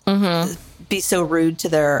teenager be so rude to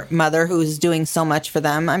their mother who's doing so much for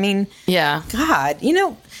them. I mean, God, you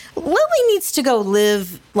know, Lily needs to go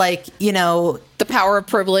live like, you know, the power of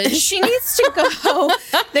privilege. She needs to go.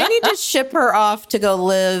 They need to ship her off to go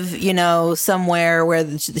live, you know, somewhere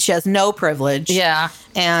where she has no privilege. Yeah.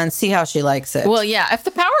 And see how she likes it. Well, yeah. If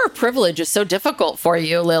the power of privilege is so difficult for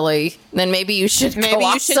you, Lily, then maybe you should go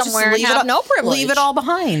off somewhere and have no privilege. Leave it all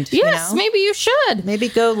behind. Yes, you know? Maybe you should. Maybe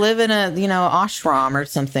go live in a, you know, ashram or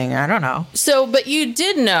something. I don't know. So, but you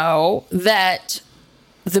did know that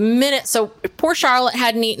so poor Charlotte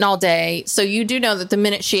hadn't eaten all day. So you do know that the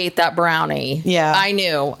minute she ate that brownie, I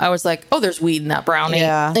knew. I was like, oh, there's weed in that brownie.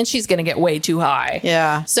 Yeah. And she's going to get way too high.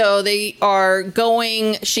 Yeah. So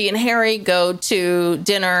she and Harry go to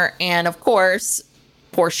dinner. And of course,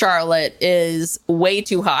 poor Charlotte is way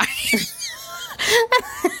too high.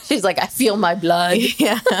 She's like, I feel my blood.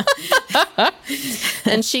 Yeah.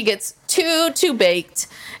 And she gets too baked.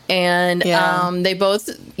 And they both,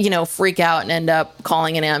 you know, freak out and end up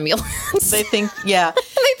calling an ambulance. They think,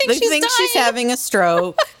 they think she's having a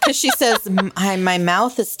stroke because she says, my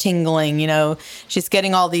mouth is tingling. You know, she's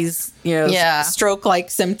getting all these, you know,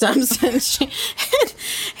 stroke-like symptoms. And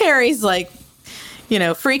Harry's like, you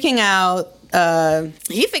know, freaking out.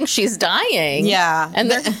 He thinks she's dying. Yeah.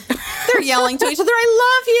 And they're yelling to each other,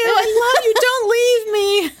 I love you, don't leave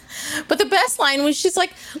me. But the best line was she's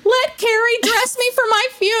like, let Carrie dress me for my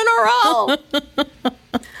funeral.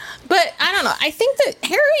 But I don't know. I think that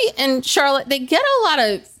Harry and Charlotte, they get a lot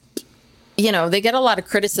of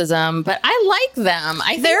criticism, but I like them.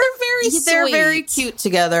 I think they're very sweet. They're very cute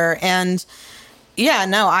together. And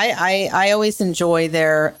I always enjoy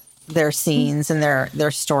their scenes and their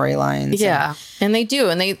storylines. Yeah. And they do.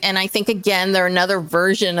 And I think, again, they're another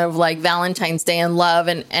version of like Valentine's Day and love.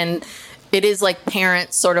 And it is like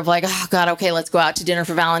parents sort of like, oh God, okay, let's go out to dinner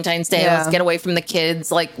for Valentine's Day. Yeah. Let's get away from the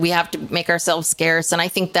kids. Like we have to make ourselves scarce. And I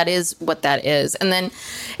think that is what that is. And then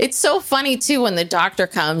it's so funny too, when the doctor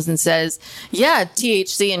comes and says, yeah,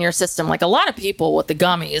 THC in your system, like a lot of people with the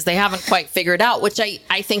gummies, they haven't quite figured out, which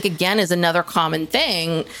I think again is another common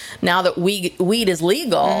thing. Now that weed is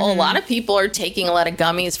legal, a lot of people are taking a lot of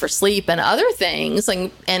gummies for sleep and other things.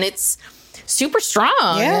 And it's super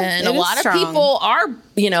strong, and a lot of people are,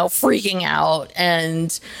 freaking out,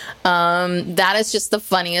 and that is just the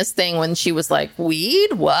funniest thing when she was like,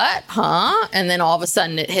 weed, what, huh? And then all of a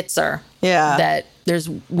sudden it hits her that there's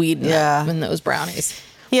weed in those brownies.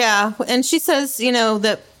 Yeah, and she says,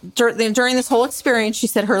 that during this whole experience, she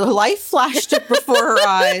said her life flashed up before her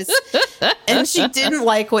eyes, and she didn't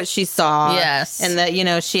like what she saw. Yes, and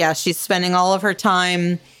that she's spending all of her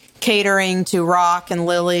time catering to Rock and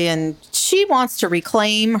Lily, and she wants to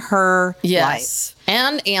reclaim her life.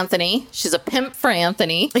 And Anthony. She's a pimp for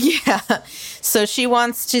Anthony. Yeah. So she's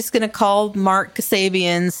going to call Mark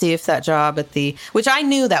Kasabian, see if that job which I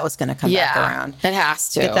knew that was going to come back around. It has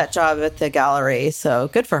to. Get that job at the gallery. So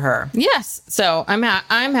good for her. Yes. So I'm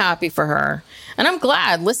happy for her. And I'm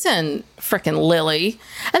glad. Listen, frickin' Lily.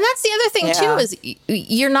 And that's the other thing too, is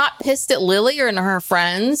you're not pissed at Lily or her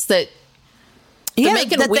friends that they're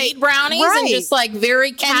making weed brownies and just like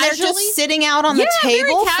very casually. And they're just sitting out on the table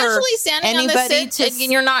very casually standing on the sit,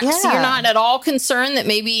 and you're not at all concerned that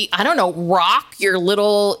maybe, I don't know, Rock, your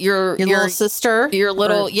little sister,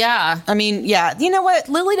 I mean, you know what?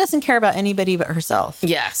 Lily doesn't care about anybody but herself.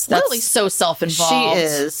 Yes, Lily's so self-involved. She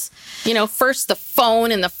is. First the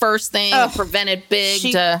phone and the first thing prevented Big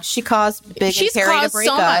she caused Big and Carrie to break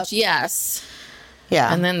so up. much. Yes.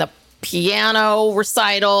 Yeah. And then the piano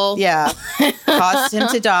recital. Yeah. Caused him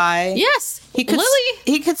to die. Yes. He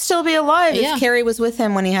could still be alive if Carrie was with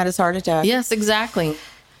him when he had his heart attack. Yes, exactly.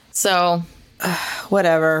 So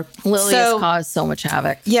whatever. Lily has caused so much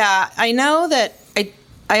havoc. Yeah. I know that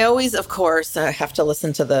I always, of course, I have to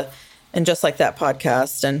listen to And Just Like That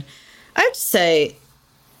podcast. And I have to say,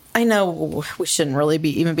 I know we shouldn't really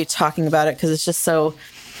even be talking about it because it's just so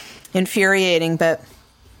infuriating. But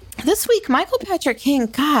this week, Michael Patrick King,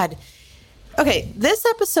 God. Okay, this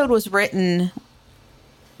episode was written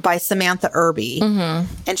by Samantha Irby,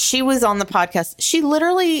 and she was on the podcast. She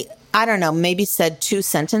literally, I don't know, maybe said 2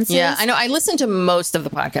 sentences. Yeah, I know. I listened to most of the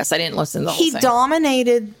podcast. I didn't listen to the whole thing. He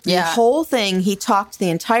dominated the whole thing. He talked the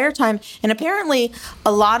entire time. And apparently,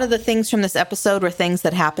 a lot of the things from this episode were things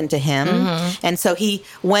that happened to him. And so he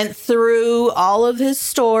went through all of his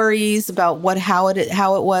stories about how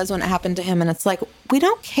it was when it happened to him. And it's like, we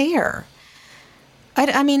don't care.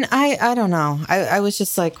 I mean, I don't know. I was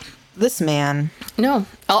just like, this man. No.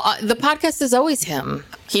 The podcast is always him.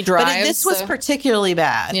 He drives. But this was particularly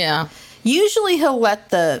bad. Yeah. Usually he'll let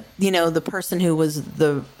the person who was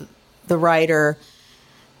the writer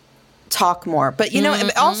talk more. But,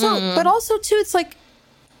 also too, it's like,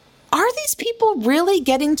 are these people really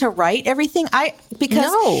getting to write everything? I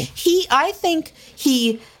think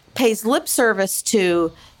he pays lip service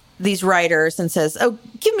to these writers and says, oh,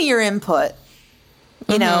 give me your input.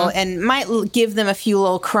 And might give them a few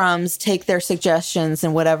little crumbs, take their suggestions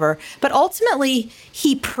and whatever. But ultimately,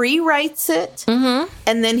 he pre-writes it, and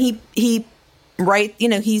then he he's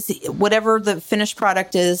whatever the finished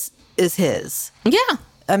product is his. Yeah,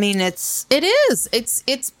 I mean, it is.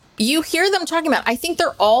 It's you hear them talking about. I think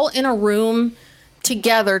they're all in a room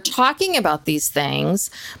together talking about these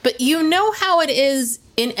things. But you know how it is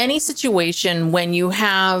in any situation when you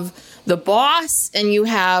have the boss and you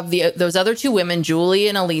have those other 2 women, Julie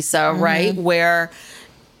and Elisa, right? Where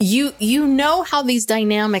you know how these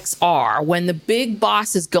dynamics are when the big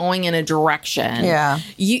boss is going in a direction. Yeah.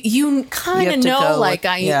 You kind of know, like,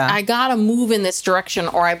 I got to move in this direction,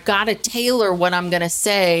 or I've got to tailor what I'm going to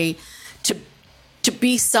say to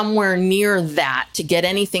be somewhere near that to get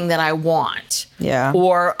anything that I want. Yeah.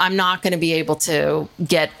 Or I'm not going to be able to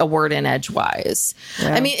get a word in edgewise.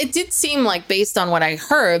 Yeah. I mean, it did seem like, based on what I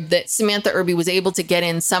heard, that Samantha Irby was able to get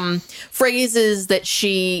in some phrases that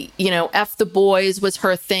she, F the boys was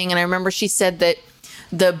her thing. And I remember she said that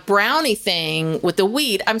the brownie thing with the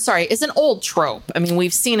weed, I'm sorry, is an old trope. I mean,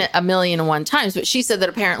 we've seen it 1,000,001 times, but she said that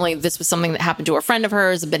apparently this was something that happened to a friend of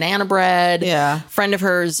hers, banana bread. Yeah. Friend of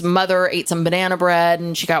hers mother ate some banana bread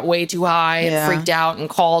and she got way too high and freaked out and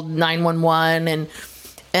called 911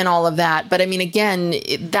 and all of that. But I mean, again,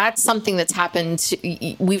 that's something that's happened.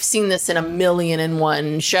 We've seen this in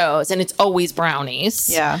 1,000,001 shows, and it's always brownies.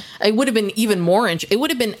 Yeah. It would have been even more. It would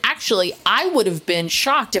have been, actually, I would have been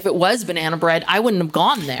shocked if it was banana bread. I wouldn't have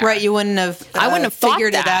gone there. Right. You wouldn't have, I wouldn't have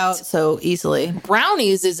figured it out so easily.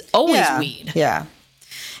 Brownies is always weed. Yeah.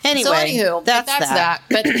 Anyway, so anywho, that's that.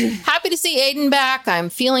 But happy to see Aiden back. I'm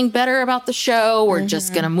feeling better about the show. We're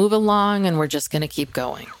just going to move along and we're just going to keep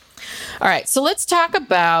going. All right. So let's talk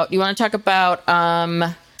about, you want to talk about,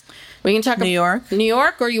 we can talk New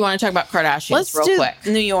York, or you want to talk about Kardashians real quick?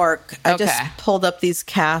 New York. I just pulled up these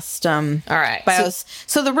cast all right bios.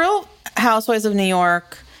 So the Real Housewives of New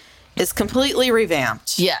York is completely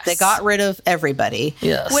revamped. Yes. They got rid of everybody.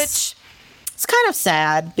 Yes. Which it's kind of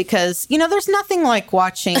sad because, you know, there's nothing like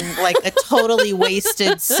watching like a totally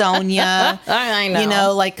wasted Sonia. I know. You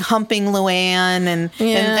know, like humping Luann and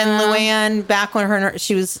Luann back when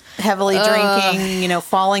she was heavily drinking, you know,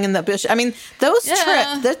 falling in the bush. I mean, those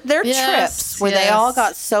trips, their trips where they all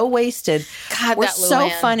got so wasted were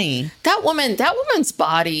so funny. That woman's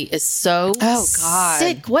body is so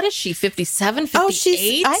sick. What is she, 57,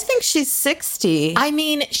 58? I think she's 60. I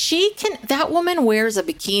mean, that woman wears a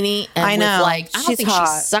bikini and I know. I don't think she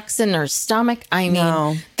sucks in her stomach. I mean,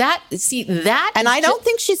 and I don't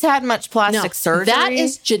think she's had much plastic surgery. That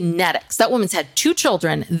is genetics. That woman's had 2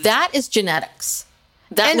 children. That is genetics.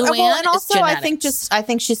 And also, I think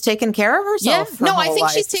she's taken care of herself. I think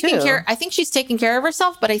she's taking care of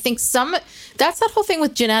herself. But I think that's that whole thing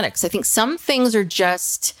with genetics. I think some things are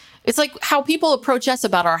just. It's like how people approach us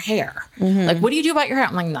about our hair. Mm-hmm. Like, what do you do about your hair?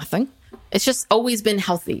 I'm like, nothing. It's just always been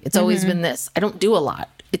healthy. It's always been this. I don't do a lot.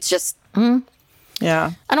 It's just.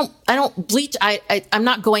 Yeah. I don't bleach. I'm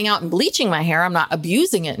not going out and bleaching my hair. I'm not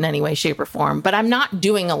abusing it in any way, shape, or form, but I'm not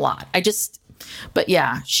doing a lot. And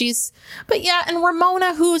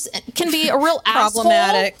Ramona, can be a real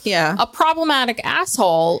problematic, asshole. A problematic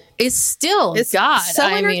asshole is still, so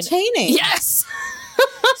entertaining. Yes.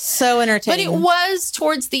 So entertaining. But it was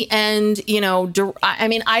towards the end, you know, I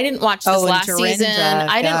mean, I didn't watch this last season.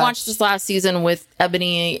 I didn't watch this last season with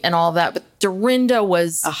Ebony and all of that, but Dorinda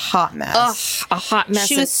was a hot mess. A hot mess.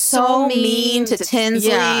 She was so mean to Tinsley.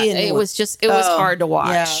 Yeah, it was hard to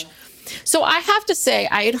watch. Yeah. So I have to say,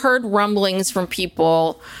 I had heard rumblings from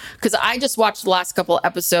people, because I just watched the last couple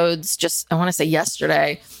episodes, I want to say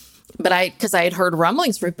yesterday, because I had heard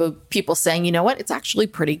rumblings from people saying, you know what, it's actually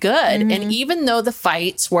pretty good. Mm-hmm. And even though the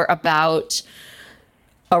fights were about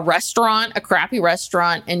a crappy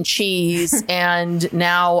restaurant and cheese and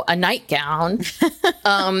now a nightgown,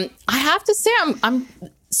 I have to say I'm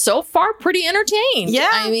so far pretty entertained. Yeah.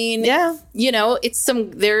 I mean, you know,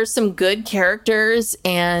 there's some good characters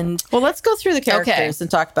and... Well, let's go through the characters and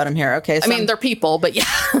talk about them here. Okay. So I mean, they're people, but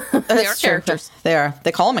they are characters. They are.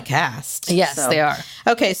 They call them a cast. Yes, they are.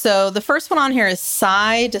 Okay. So the first one on here is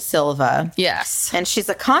Sai Da Silva. Yes. And she's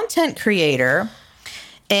a content creator.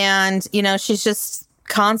 And, you know, she's just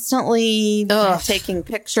constantly taking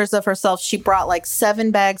pictures of herself. She brought like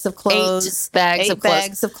 7 bags of clothes. 8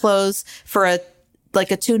 bags of clothes for a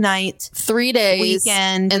 2-night 3-day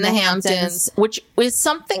weekend in the Hamptons, which is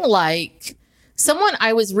something like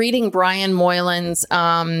I was reading Brian Moylan's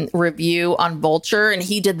review on Vulture, and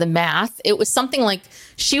he did the math. It was something like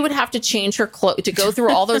she would have to change her clothes to go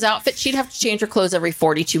through all those outfits. She'd have to change her clothes every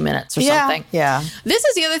 42 minutes or something. Yeah. This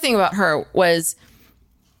is the other thing about her was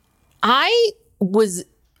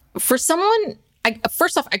for someone.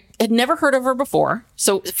 First off, I had never heard of her before.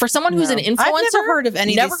 So for someone who's an influencer, I've never heard of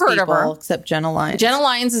any of these people except Jenna Lyons. Jenna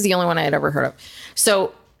Lyons is the only one I had ever heard of.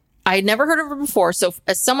 So I had never heard of her before. So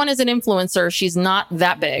as someone is an influencer, she's not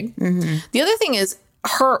that big. Mm-hmm. The other thing is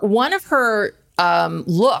one of her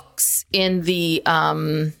looks in the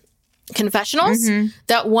confessionals,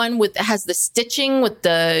 that one has the stitching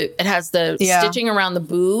stitching around the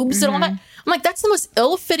boobs and all that. I'm like, that's the most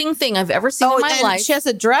ill-fitting thing I've ever seen in my life. She has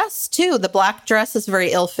a dress, too. The black dress is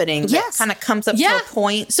very ill-fitting. Yes. It kind of comes up to a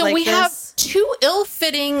point. So we have 2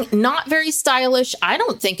 ill-fitting, not very stylish, I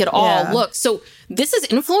don't think at all looks. So this is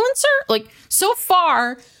influencer? Like, so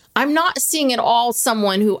far, I'm not seeing at all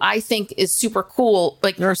someone who I think is super cool.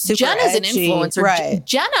 Like, Jenna's an influencer. Right.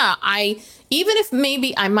 Jenna, even if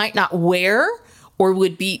maybe I might not wear or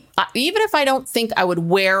would be, even if I don't think I would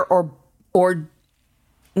wear or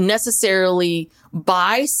necessarily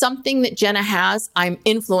buy something that Jenna has, I'm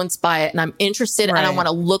influenced by it and I'm interested and I want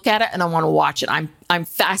to look at it and I want to watch it. I'm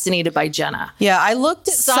fascinated by Jenna. Yeah, I looked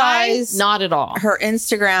at Sai's, not at all. Her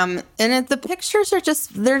Instagram, and the pictures are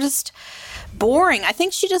they're just boring. I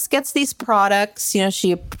think she just gets these products, you know,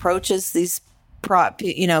 she approaches these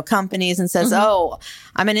companies and says, "Oh,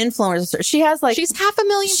 I'm an influencer." She has she's 500,000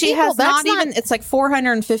 people. She has it's like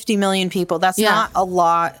 450 million people. That's not a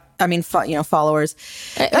lot. followers.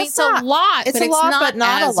 I mean, it's a lot, It's but a lot, but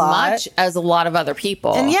not as a lot. much as a lot of other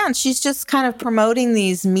people. And she's just kind of promoting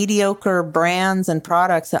these mediocre brands and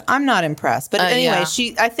products that I'm not impressed. But anyway,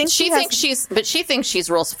 she thinks she's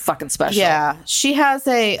real fucking special. Yeah, she has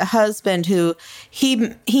a husband who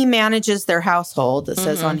he manages their household. It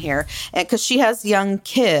says on here, and because she has young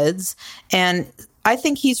kids, and I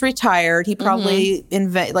think he's retired. He probably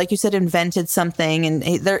like you said, invented something, and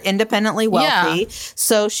they're independently wealthy. Yeah.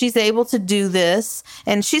 So she's able to do this,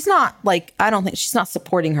 and she's not I don't think she's not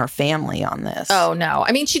supporting her family on this. Oh no!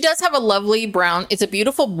 I mean, she does have a lovely brown. It's a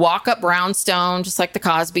beautiful walk-up brownstone, just like the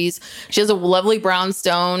Cosbys. She has a lovely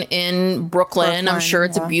brownstone in Brooklyn. I'm sure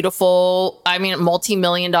it's a beautiful. I mean,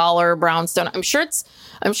 multi-million-dollar brownstone. I'm sure it's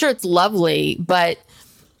lovely, but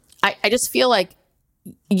I just feel like.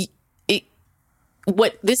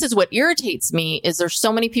 What irritates me is there's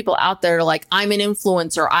so many people out there like, I'm an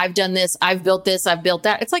influencer. I've done this. I've built this. I've built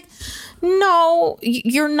that. It's like, no,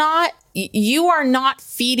 you're not. You are not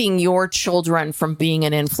feeding your children from being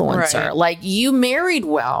an influencer. Right. Like, you married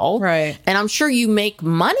well. Right. And I'm sure you make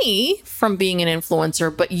money from being an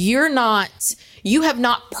influencer, but you have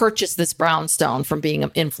not purchased this brownstone from being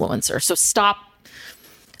an influencer. So stop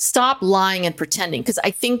lying and pretending. Because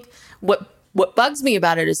I think what bugs me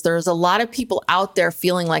about it is there's a lot of people out there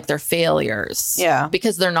feeling like they're failures. Yeah.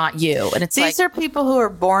 Because they're not you. And these are people who are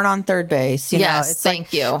born on third base. Yes,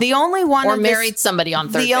 thank you. The only one or married somebody on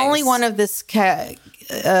third base. The only one of this cast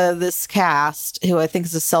who I think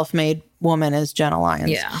is a self-made woman is Jenna Lyons.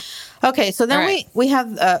 Yeah. Okay, so then we have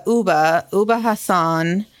Uba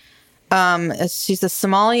Hassan. She's a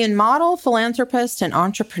Somalian model, philanthropist, and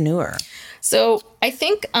entrepreneur. So I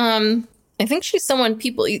think she's someone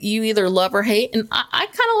people you either love or hate, and I kind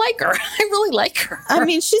of like her. I really like her. I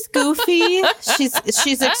mean, she's goofy.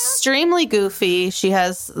 She's extremely goofy. She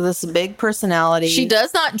has this big personality. She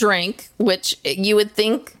does not drink, which you would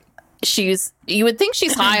think she's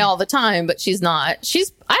high all the time, but she's not.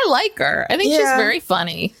 I like her. I think she's very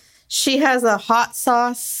funny. She has a hot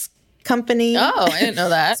sauce company. Oh, I didn't know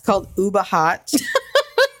that. It's called Uba Hot.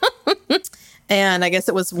 And I guess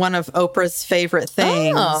it was one of Oprah's favorite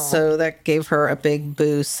things. Oh. So that gave her a big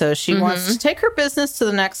boost. So she wants to take her business to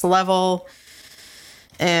the next level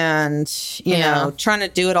and, you know, trying to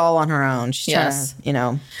do it all on her own. She's trying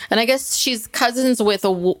to, And I guess she's cousins with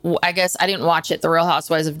I guess I didn't watch it, The Real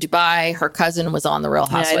Housewives of Dubai. Her cousin was on The Real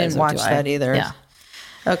Housewives of Dubai. I didn't watch that either. Yeah.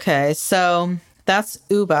 Okay. So that's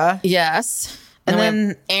Uba. Yes. And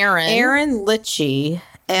then Erin Litchie.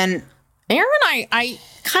 And Erin, I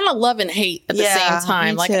kind of love and hate at the same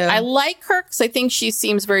time. Like, I like her because I think she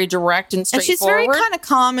seems very direct and straightforward. And she's very kind of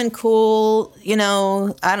calm and cool.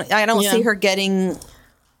 I don't see her getting,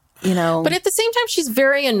 But at the same time, she's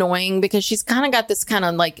very annoying because she's kind of got this kind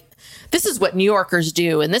of like, this is what New Yorkers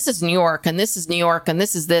do, and this is New York, and this is New York, and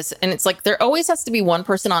this is this. And it's like there always has to be one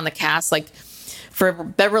person on the cast, like. For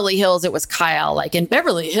Beverly Hills, it was Kyle. Like, in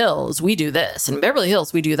Beverly Hills, we do this. In Beverly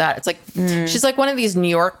Hills, we do that. It's like, she's like one of these New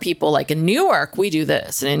York people. Like, in New York, we do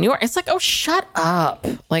this. And in New York, it's like, oh, shut up.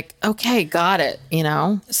 Like, okay, got it,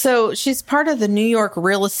 So she's part of the New York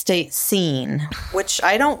real estate scene, which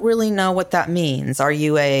I don't really know what that means. Are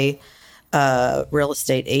you a real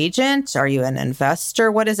estate agent? Are you an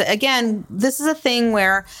investor? What is it? Again, this is a thing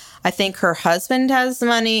where I think her husband has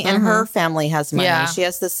money and her family has money. Yeah. She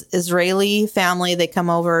has this Israeli family. They come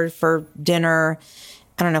over for dinner.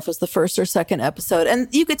 I don't know if it was the first or second episode. And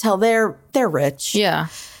you could tell they're rich. Yeah.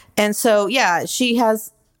 And so, she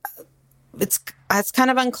has, it's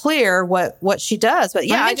kind of unclear what she does. But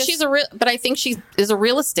yeah, I think she is a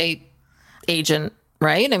real estate agent,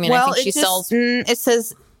 right? I mean, I think she sells. It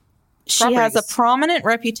says she has a prominent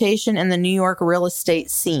reputation in the New York real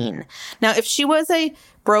estate scene. Now, if she was a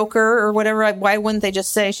broker or whatever, why wouldn't they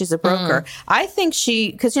just say she's a broker? I think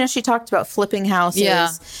because she talked about flipping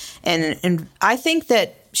houses, and I think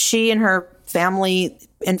that she and her family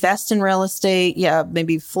invest in real estate. Yeah,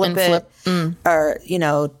 maybe flip or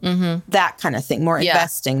that kind of thing. More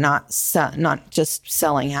investing, not just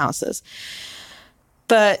selling houses.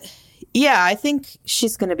 But yeah, I think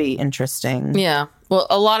she's going to be interesting. Yeah. Well,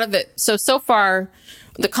 a lot of it. So far,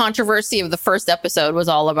 the controversy of the first episode was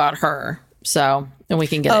all about her. So, and we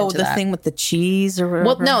can get into that. Oh, the thing with the cheese or whatever?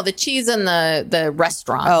 Well, no, the cheese in the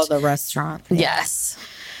restaurant. Oh, the restaurant. Yeah. Yes.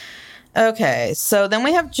 Okay. So then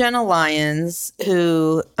we have Jenna Lyons,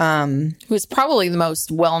 who's probably the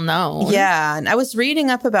most well-known. Yeah. And I was reading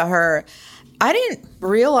up about her. I didn't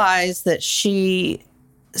realize that she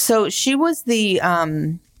was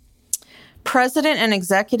the president and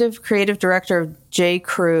executive creative director of J.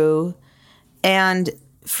 Crew. And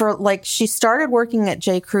she started working at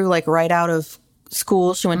J. Crew right out of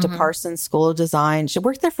school. She went to Parsons School of Design. She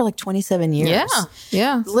worked there for like 27 years. Yeah.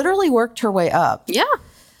 Yeah. Literally worked her way up. Yeah.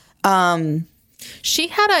 She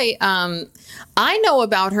had I know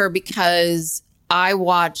about her because I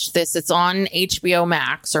watched this. It's on HBO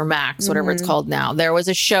Max or Max, whatever it's called now. There was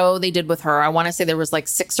a show they did with her. I want to say there was like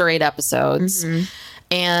 6 or 8 episodes.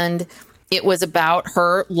 And it was about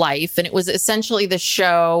her life. And it was essentially the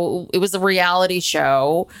show. It was a reality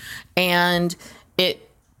show. And it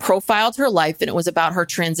profiled her life, and it was about her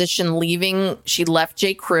transition leaving. She left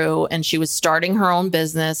J. Crew and she was starting her own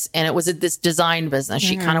business, and it was this design business.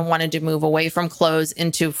 She kind of wanted to move away from clothes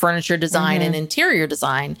into furniture design and interior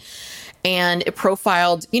design. And it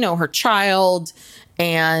profiled, you know, her child,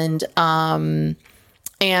 and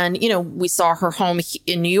you know, we saw her home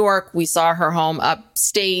in New York, we saw her home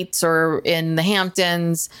upstate or in the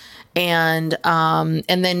Hamptons. And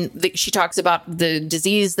then she talks about the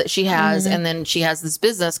disease that she has. And then she has this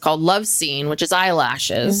business called Love Scene, which is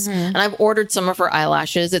eyelashes. And I've ordered some of her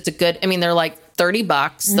eyelashes. It's a good, I mean, they're like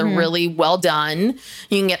 $30. They're really well done.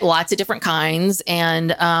 You can get lots of different kinds.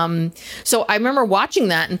 And so I remember watching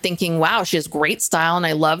that and thinking, wow, she has great style. And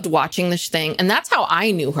I loved watching this thing. And that's how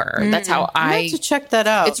I knew her. That's how I have to check that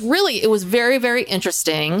out. It was very, very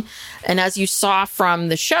interesting. And as you saw from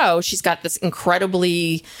the show, she's got this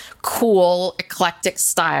incredibly cool, eclectic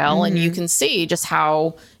style. And you can see just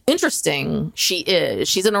how interesting she is.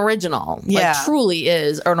 She's an original. Yeah. Like, truly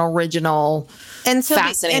is an original, and so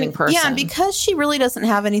fascinating person. Yeah, and because she really doesn't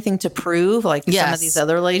have anything to prove, like some of these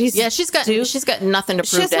other ladies. Yeah, she's got nothing to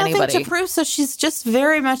prove to anybody. She has nothing to prove, so she's just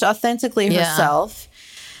very much authentically herself.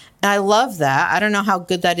 And I love that. I don't know how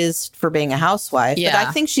good that is for being a housewife, but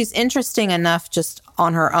I think she's interesting enough just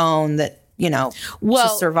on her own that, you know, to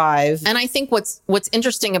survive. And I think what's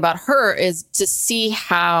interesting about her is to see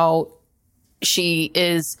how she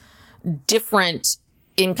is different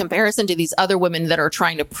in comparison to these other women that are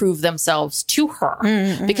trying to prove themselves to her,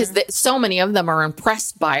 because so many of them are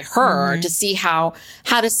impressed by her, to see how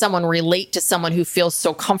does someone relate to someone who feels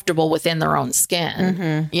so comfortable within their own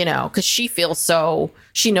skin, you know, because she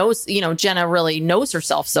knows, you know, Jenna really knows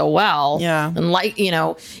herself so well. Yeah. And like, you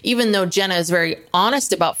know, even though Jenna is very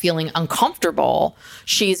honest about feeling uncomfortable,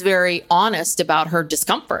 she's very honest about her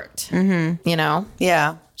discomfort, you know?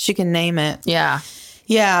 Yeah. She can name it. Yeah.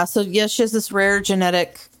 Yeah. So, she has this rare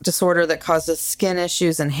genetic disorder that causes skin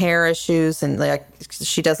issues and hair issues. And like,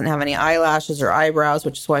 she doesn't have any eyelashes or eyebrows,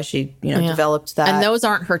 which is why she, you know, developed that. And those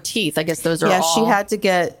aren't her teeth. I guess those are all. Yeah, she had to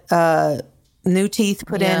get new teeth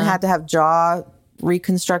put in, had to have jaw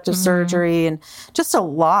reconstructive surgery, and just a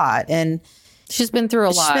lot. And she's been through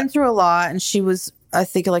a lot. And she was, I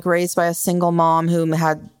think, like raised by a single mom who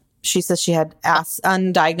she says she had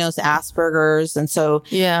undiagnosed Asperger's. And so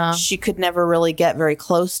she could never really get very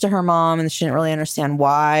close to her mom, and she didn't really understand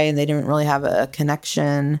why. And they didn't really have a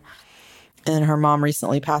connection. And her mom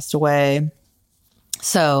recently passed away.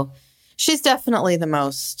 So she's definitely the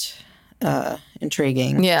most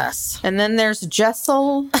intriguing. Yes. And then there's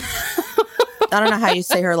Jessel. I don't know how you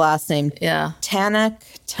say her last name. Yeah. Tank.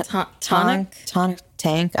 I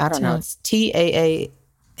don't know. It's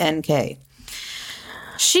Taank.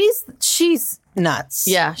 She's nuts.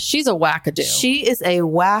 Yeah, she's a wackadoo. She is a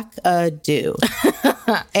wackadoo.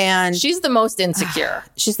 And she's the most insecure.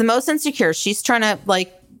 She's the most insecure. She's trying to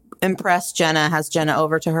like impress Jenna, has Jenna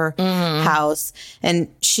over to her house.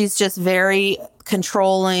 And she's just very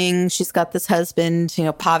controlling. She's got this husband, you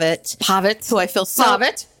know, Pavitt, who I feel so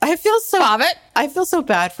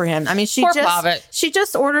bad for him. I mean, she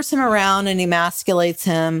just orders him around and emasculates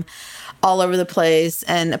him all over the place.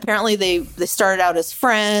 And apparently they started out as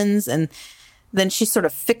friends, and then she sort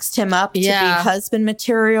of fixed him up to be husband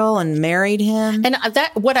material and married him. And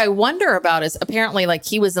what I wonder about is apparently like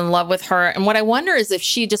he was in love with her. And what I wonder is if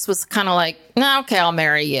she just was kind of like, no, okay, I'll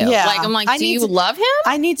marry you. Yeah. Like, I'm like, do you love him?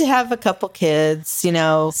 I need to have a couple kids, you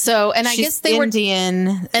know. So, and I guess they were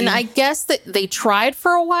Indian. And I guess that they tried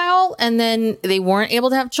for a while and then they weren't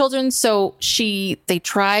able to have children. So they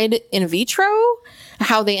tried in vitro.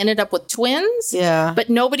 How they ended up with twins. Yeah. But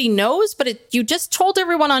nobody knows. But you just told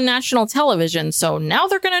everyone on national television. So now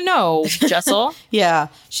they're going to know, Jessel. Yeah.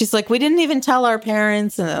 She's like, we didn't even tell our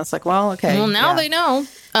parents. And I was like, well, okay. Well, now they know.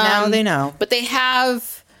 Now they know. But they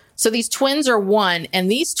have. So these twins are one. And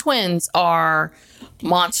these twins are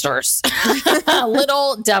monsters.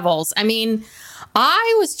 Little devils. I mean,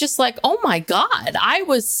 I was just like, oh my God.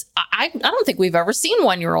 I don't think we've ever seen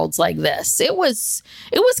 1-year-olds like this. It was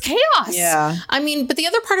chaos. Yeah. I mean, but the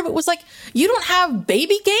other part of it was like, you don't have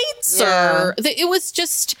baby gates or it was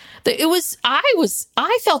just,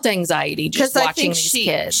 I felt anxiety just watching these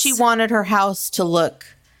kids. She wanted her house to look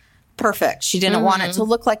perfect. She didn't want it to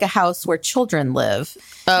look like a house where children live.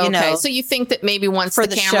 Okay. You know, So you think that maybe once for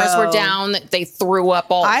the the cameras were show. down, that they threw up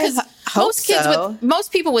all... hope so.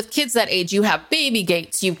 Most people with kids that age, you have baby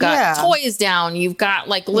gates, you've got toys down, you've got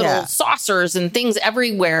like little saucers and things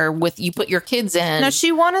everywhere with you put your kids in. No,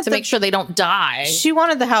 she wanted to make sure they don't die. She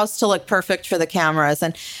wanted the house to look perfect for the cameras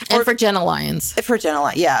and for Jenna Lyons. For Jenna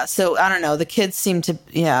Lyons, yeah. So I don't know. The kids seem to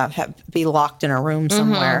be locked in a room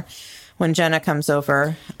somewhere when Jenna comes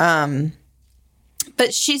over.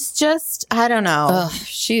 But she's just, I don't know. Ugh,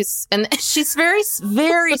 she's very,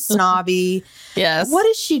 very snobby. Yes. What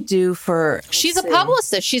does she do for... She's a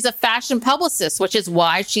publicist. She's a fashion publicist, which is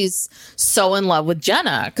why she's so in love with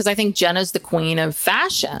Jenna. Because I think Jenna's the queen of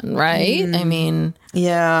fashion, right? I mean...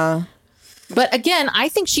 Yeah. But again, I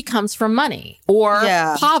think she comes from money. Or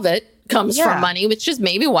Pavitt comes from money, which is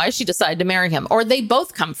maybe why she decided to marry him. Or they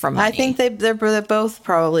both come from money. I think they're both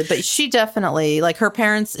probably. But she definitely, like her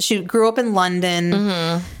parents, she grew up in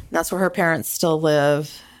London. That's where her parents still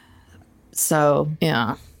live. So,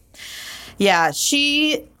 yeah. Yeah,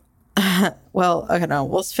 she... Well, I don't know.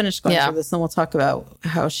 We'll finish going through this, and then we'll talk about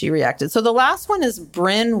how she reacted. So the last one is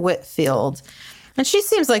Brynn Whitfield. And she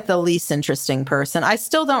seems like the least interesting person. I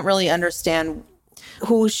still don't really understand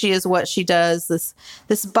who she is, what she does.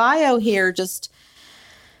 This bio here just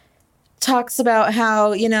talks about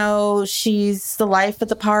how, you know, she's the life at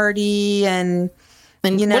the party and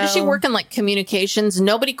you know. What does she work in, like communications?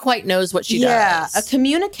 Nobody quite knows what she does. Yeah, a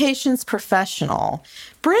communications professional.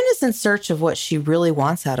 Brynn is in search of what she really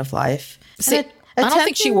wants out of life. See, I don't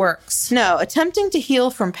think she works. No, attempting to heal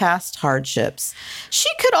from past hardships. She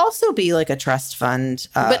could also be like a trust fund.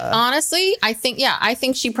 But honestly, I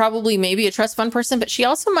think she probably may be a trust fund person, but she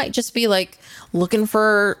also might just be like looking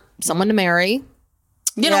for someone to marry.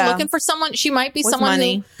 You know, looking for someone. She might be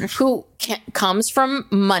someone who comes from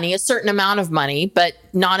money, a certain amount of money, but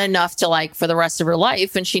not enough to like for the rest of her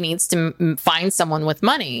life. And she needs to find someone with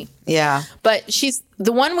money. Yeah. But she's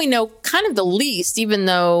the one we know kind of the least, even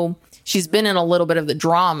though she's been in a little bit of the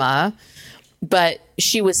drama, but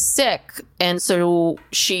she was sick. And so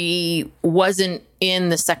she wasn't in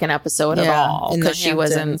the second episode at all because she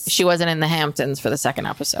wasn't in the Hamptons for the second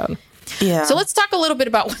episode. Yeah. So let's talk a little bit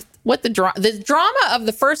about what the drama of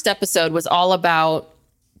the first episode was all about.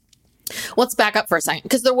 Let's back up for a second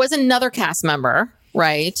because there was another cast member,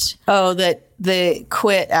 right? Oh, that they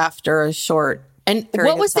quit after a short. And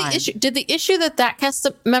what was the issue? Did the issue that cast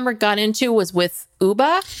member got into was with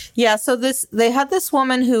Uba? Yeah. So they had this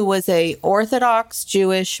woman who was a Orthodox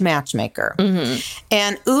Jewish matchmaker,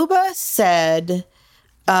 and Uba said,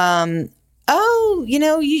 "Oh, you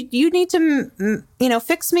know, you need to,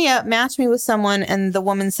 fix me up, match me with someone." And the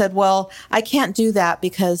woman said, "Well, I can't do that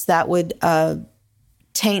because that would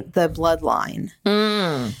taint the bloodline."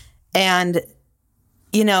 And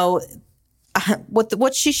you know.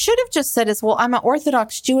 What she should have just said is, well, I'm an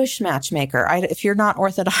Orthodox Jewish matchmaker. If you're not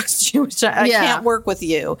Orthodox Jewish, I can't work with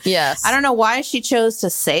you. Yes. I don't know why she chose to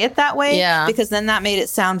say it that way. Yeah. Because then that made it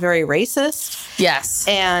sound very racist. Yes.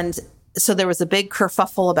 And so there was a big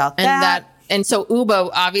kerfuffle about that. And so Uba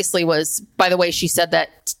obviously was, by the way, she said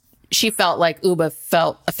that she felt like Uba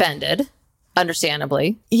felt offended.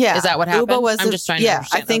 Understandably. Yeah. Is that what happened? I'm just trying to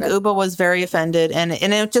understand. I think Uba was very offended and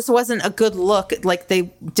it just wasn't a good look. Like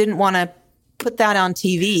they didn't want to put that on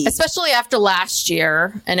TV. Especially after last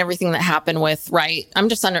year and everything that happened with, right?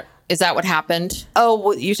 Is that what happened?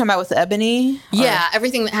 Oh, you're talking about with Ebony? Yeah,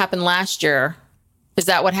 everything that happened last year. Is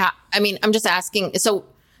that what happened? I mean, I'm just asking. So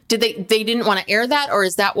did they didn't want to air that, or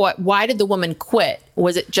is that why did the woman quit?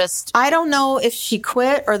 Was it just... I don't know if she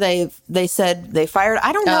quit or they said they fired.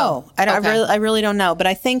 I don't know. I really don't know. But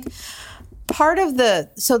I think part of the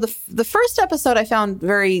first episode I found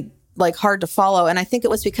very like hard to follow, and I think it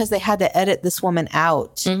was because they had to edit this woman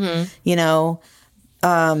out. You know,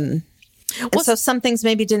 so some things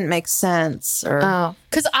maybe didn't make sense. Or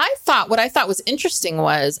because what I thought was interesting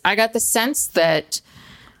was I got the sense that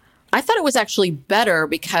I thought it was actually better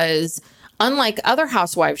because unlike other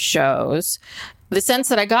Housewives shows, the sense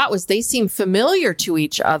that I got was they seemed familiar to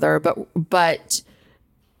each other, but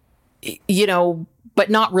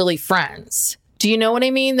not really friends. Do you know what I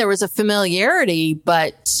mean? There was a familiarity,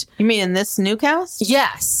 but... You mean in this new cast?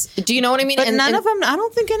 Yes. Do you know what I mean? But none of them, I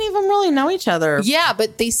don't think any of them really know each other. Yeah,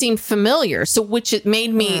 but they seemed familiar. So which it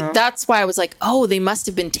made me, that's why I was like, oh, they must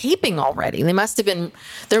have been taping already. They must have been,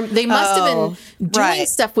 they must have been doing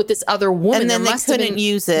stuff with this other woman. And then they couldn't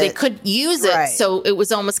use it. They couldn't use it. So it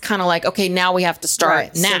was almost kind of like, okay, now we have to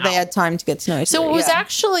start now. So they had time to get to know each other. So it was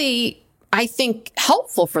actually, I think,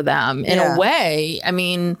 helpful for them in a way. I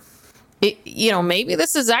mean... maybe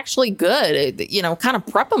this is actually good, kind of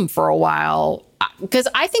prep them for a while, because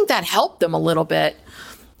I think that helped them a little bit.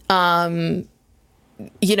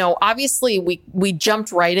 Obviously we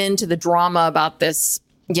jumped right into the drama about this,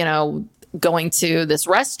 going to this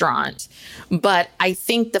restaurant. But I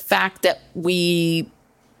think the fact that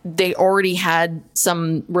they already had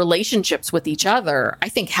some relationships with each other, I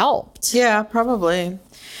think helped. Yeah, probably.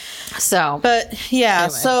 So, but yeah.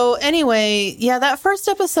 Anyway. So anyway, that first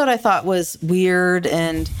episode I thought was weird,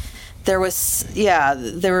 and it was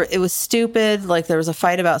stupid. Like there was a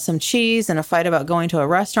fight about some cheese and a fight about going to a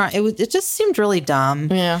restaurant. It just seemed really dumb.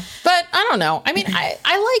 Yeah. But I don't know. I mean, I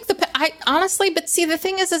like honestly, but see, the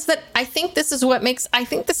thing is that I think this is what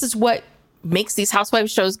makes these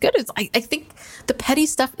Housewives shows good. I think the petty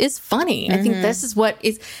stuff is funny. Mm-hmm. I think this is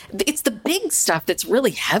it's the big stuff that's really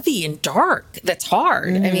heavy and dark. That's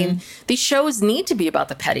hard. Mm-hmm. I mean, these shows need to be about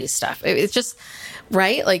the petty stuff. It's just,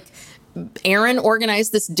 right? Like, Erin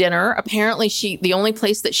organized this dinner. Apparently the only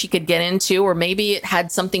place that she could get into, or maybe it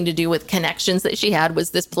had something to do with connections that she had, was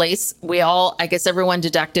this place. I guess everyone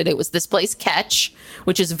deducted it was this place, Catch,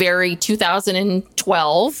 which is very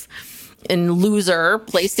 2012 and loser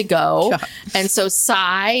place to go. Yeah. And so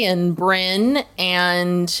Cy and Brynn,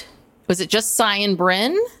 and was it just Cy and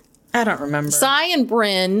Brynn? I don't remember. Cy and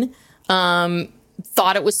Brynn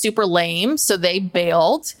thought it was super lame, so they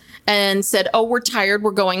bailed and said, "Oh, we're tired,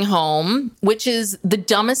 we're going home," which is the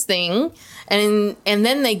dumbest thing. And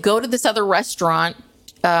then they go to this other restaurant,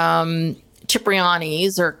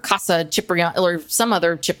 Cipriani's or Casa Cipriani, or some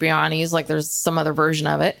other Cipriani's, like there's some other version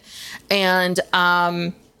of it. And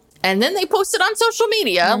then they post it on social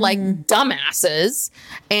media like dumbasses.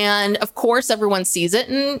 And of course, everyone sees it,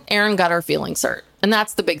 and Erin got her feelings hurt. And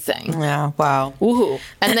that's the big thing. Yeah, wow. Woohoo.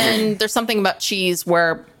 And then there's something about cheese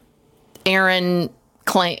where Brynn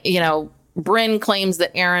claims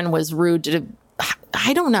that Erin was rude to,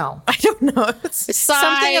 I don't know. It's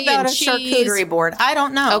something about a charcuterie board. I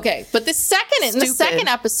don't know. Okay. But the second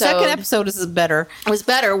episode is better. Was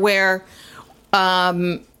better, where,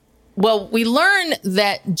 we learn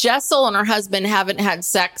that Jessel and her husband haven't had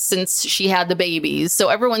sex since she had the babies. So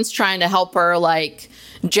everyone's trying to help her, like,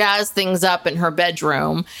 jazz things up in her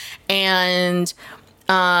bedroom. And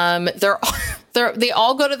they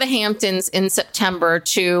all go to the Hamptons in September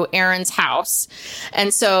to Erin's house.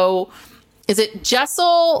 And so is it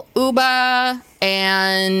Jessel, Uba,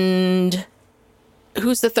 and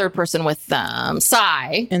who's the third person with them?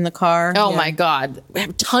 Cy. In the car. Oh, my God. We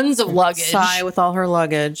have tons of luggage. Cy with all her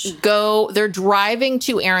luggage. They're driving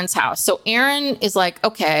to Erin's house. So Erin is like,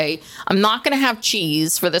 okay, I'm not going to have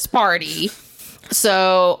cheese for this party.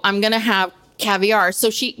 So I'm going to have caviar. So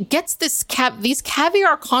she gets these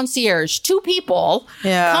caviar concierge, 2 people,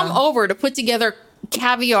 come over to put together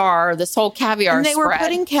caviar, this whole caviar and they spread. were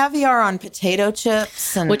putting caviar on potato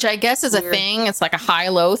chips. Which I guess is a thing. It's like a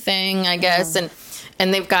high-low thing, I guess.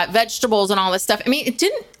 And they've got vegetables and all this stuff. I mean, it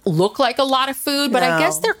didn't look like a lot of food, but I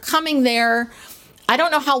guess they're coming there. I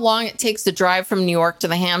don't know how long it takes to drive from New York to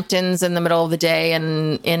the Hamptons in the middle of the day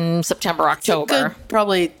and in September, October.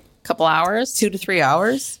 Probably couple hours, 2 to 3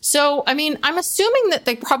 hours. So, I mean, I'm assuming that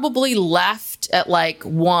they probably left at like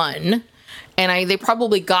 1, and they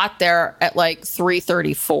probably got there at like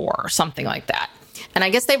 3:34 or something like that. And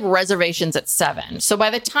I guess they have reservations at 7. So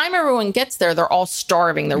by the time everyone gets there, they're all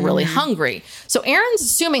starving. They're really hungry. So Erin's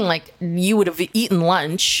assuming like you would have eaten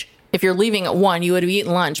lunch. If you're leaving at 1, you would have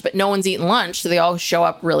eaten lunch, but no one's eaten lunch. So they all show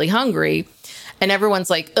up really hungry, and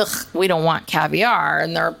everyone's like, ugh, we don't want caviar.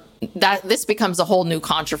 And this becomes a whole new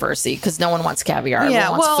controversy because no one wants caviar.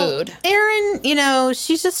 Everyone wants food. Erin,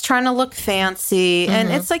 she's just trying to look fancy. And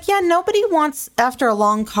it's like, nobody wants, after a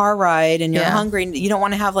long car ride and you're hungry, you don't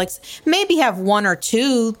want to have maybe have 1 or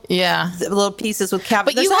 2 little pieces with caviar.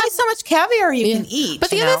 But there's only so much caviar you can eat.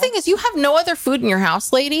 But the other thing is you have no other food in your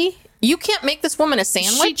house, lady. You can't make this woman a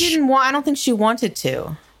sandwich. She didn't want, I don't think she wanted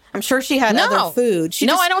to. I'm sure she had other food.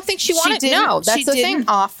 I don't think she wanted. That's the thing.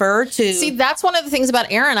 Offer to see. That's one of the things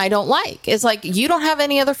about Erin I don't like. Is like you don't have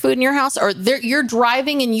any other food in your house, or you're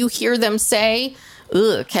driving and you hear them say,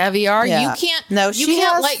 "Ugh, caviar." Yeah. You can't. No, you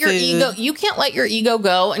can't let your ego. You can't let your ego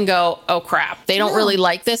go and go, "Oh crap, they don't really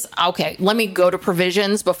like this." Okay, let me go to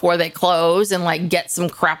Provisions before they close and like get some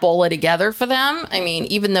crapola together for them. I mean,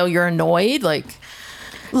 even though you're annoyed, like.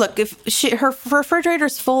 Look, if her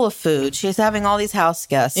refrigerator's full of food, she's having all these house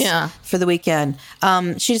guests for the weekend.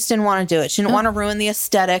 She just didn't want to do it. She didn't want to ruin the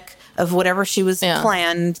aesthetic of whatever she was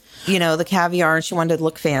planned, the caviar, and she wanted to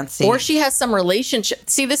look fancy. Or she has some relationship.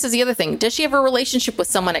 See, this is the other thing. Does she have a relationship with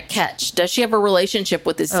someone at Catch? Does she have a relationship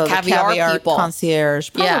with this caviar people?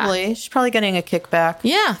 Concierge. Probably. Yeah. She's probably getting a kickback.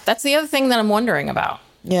 Yeah, that's the other thing that I'm wondering about.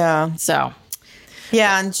 Yeah. So.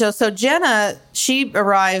 Yeah, and so Jenna, she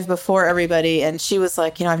arrived before everybody, and she was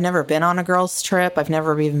like, I've never been on a girls' trip. I've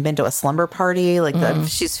never even been to a slumber party. Like,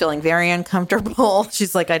 she's feeling very uncomfortable.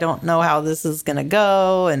 She's like, I don't know how this is going to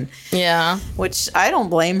go. And yeah, which I don't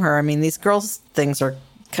blame her. I mean, these girls' things are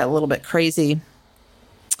kind of a little bit crazy.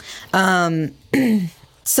 So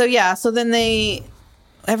then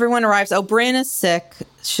everyone arrives. Oh, Bryn is sick.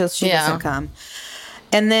 She doesn't come.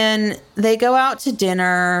 And then they go out to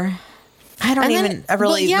dinner. I don't even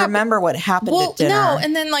really remember what happened at dinner. No,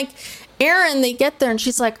 and then like Erin, they get there and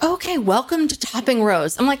she's like, okay, welcome to Topping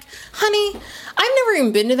Rose. I'm like, honey, I've never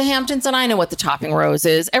even been to the Hamptons and I know what the Topping Rose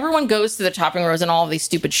is. Everyone goes to the Topping Rose in all of these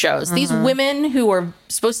stupid shows. Mm-hmm. These women who are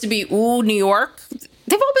supposed to be, New York,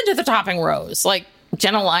 they've all been to the Topping Rose. Like,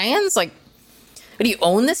 Jenna Lyons, like, do you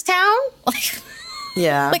own this town? Like,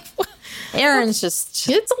 yeah. Like, Erin's it's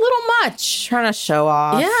a little much. Trying to show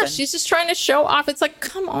off. Yeah, she's just trying to show off. It's like,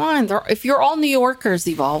 come on. If you're all New Yorkers,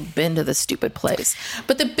 you've all been to this stupid place.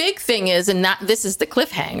 But the big thing is, and this is the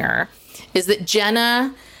cliffhanger, is that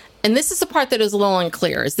Jenna, and this is the part that is a little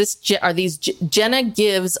unclear, Jenna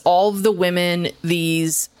gives all of the women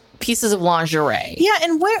these pieces of lingerie. Yeah,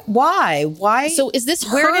 and why? So is this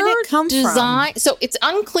where did it come design? from? So it's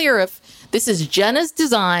unclear if this is Jenna's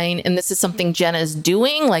design and this is something Jenna's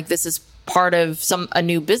doing, like this is part of a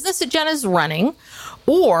new business that Jenna's running,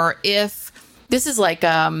 or if this is like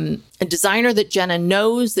a designer that Jenna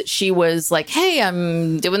knows that she was like, hey,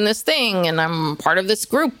 I'm doing this thing and I'm part of this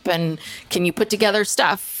group and can you put together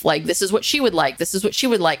stuff? Like, this is what she would like. This is what she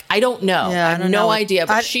would like. I don't know. Yeah, I have no idea.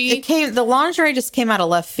 But the lingerie just came out of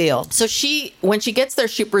left field. So when she gets there,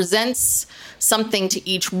 she presents something to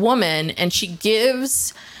each woman and she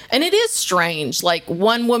gives... And it is strange. Like,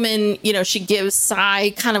 one woman, she gives Sai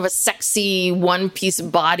kind of a sexy one-piece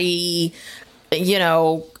body,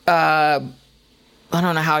 I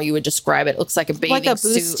don't know how you would describe it. It looks like a bathing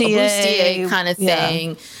suit, a bustier kind of thing.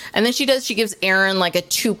 Yeah. And then she gives Erin like a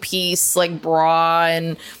two-piece like bra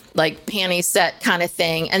and like panty set kind of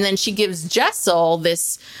thing. And then she gives Jessel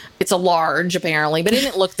this, it's a large apparently, but it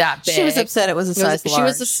didn't look that big. She was upset it was a size large. She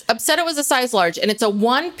was upset it was a size large. And it's a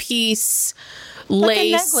one-piece...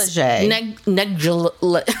 lace negligee.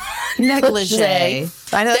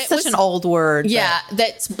 I know that's such an old word. Yeah,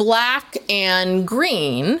 that's black and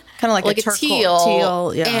green, kind of like a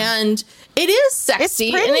teal. Yeah. And it is sexy.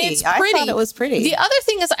 It's pretty. And it's pretty. I thought it was pretty. The other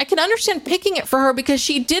thing is, I can understand picking it for her because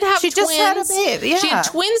she did have twins. She just had a baby. Yeah. She had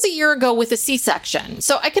twins a year ago with a C-section.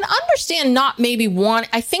 So I can understand not maybe one.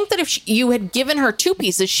 I think that if you had given her two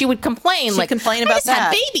pieces, she would complain. She'd complain about that.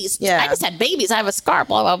 I just had babies. Yeah. I just had babies. I have a scar.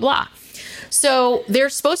 Blah blah blah. So they're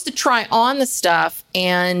supposed to try on the stuff,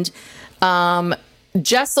 and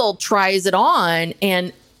Jessel tries it on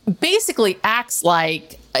and basically acts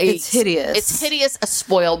like it's hideous. It's hideous, a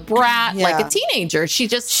spoiled brat, like a teenager. She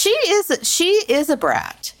is a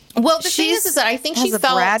brat. Well, the thing is that I think she felt a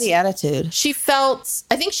bratty attitude.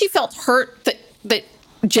 I think she felt hurt that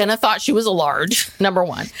Jenna thought she was a large. Number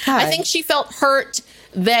one, I think she felt hurt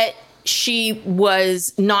that she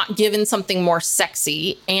was not given something more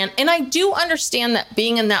sexy. And I do understand that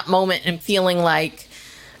being in that moment and feeling like,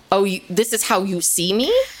 oh, this is how you see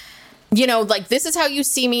me. Like, this is how you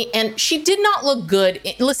see me. And she did not look good.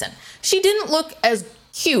 Listen, she didn't look as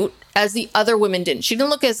cute as the other women didn't. She didn't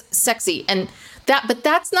look as sexy. But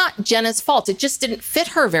that's not Jenna's fault. It just didn't fit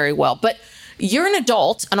her very well. But you're an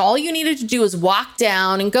adult, and all you needed to do is walk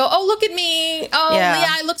down and go, oh, look at me. Oh, yeah,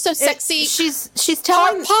 I look so sexy. She's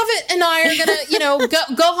telling... Pavitt and I are going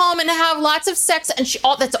to, go home and have lots of sex. And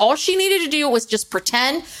that's all she needed to do was just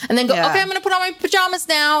pretend and then go, okay, I'm going to put on my pajamas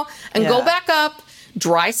now and go back up,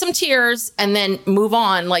 dry some tears, and then move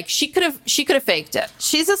on. Like, she could have faked it.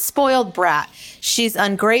 She's a spoiled brat. She's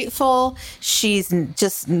ungrateful. She's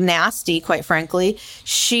just nasty, quite frankly.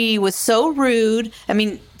 She was so rude. I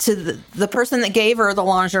mean, to the person that gave her the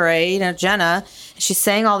lingerie, Jenna, she's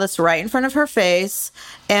saying all this right in front of her face.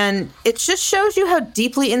 And it just shows you how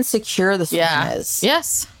deeply insecure this woman is.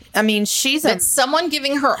 Yes. I mean, that someone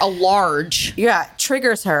giving her a large. Yeah,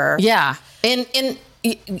 triggers her. Yeah. And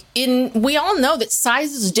we all know that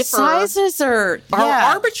sizes differ. Sizes are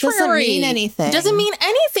arbitrary. Doesn't mean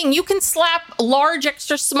anything. You can slap large,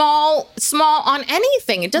 extra small on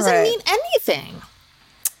anything. It doesn't mean anything.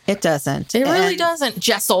 It doesn't. It really doesn't.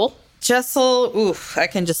 Jessel, oof, I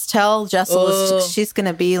can just tell Jessel she's going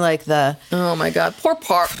to be like the... Oh, my God. Poor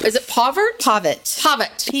Is it Pavitt?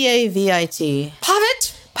 Pavitt. P-A-V-I-T.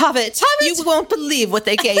 Pavitt. You won't believe what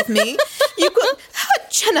they gave me.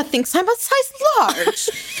 Jenna thinks I'm a size large.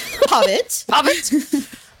 Pavitt.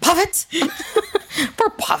 Poor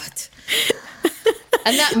Pavitt.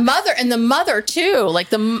 And the mother too.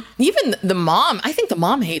 Like even the mom, I think the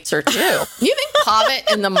mom hates her too. You think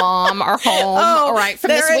Pavitt and the mom are home, all right, from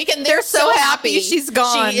this weekend? They're so happy she's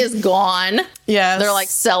gone. She is gone. Yes. They're like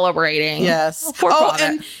celebrating. Yes. Oh, poor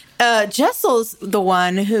Pavitt. And Jessel's the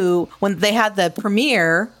one who, when they had the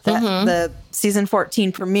premiere, the season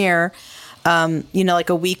 14 premiere, like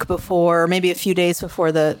a week before, maybe a few days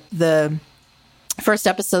before the first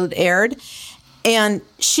episode aired. And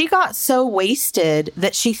she got so wasted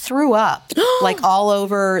that she threw up like all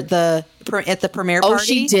over at the premiere party. Oh,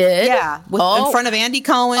 she did? Yeah. In front of Andy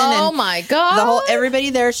Cohen. Oh, and my God. everybody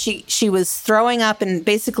there. She was throwing up and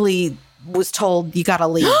basically was told, you got to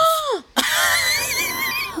leave.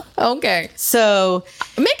 Okay. So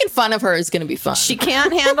making fun of her is going to be fun. She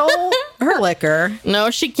can't handle her liquor.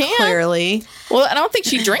 No, she can't. Clearly. Well, I don't think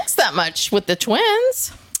she drinks that much with the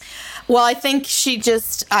twins. Well, I think she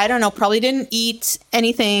just, I don't know, probably didn't eat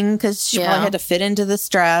anything because she probably had to fit into the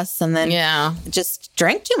stress and then just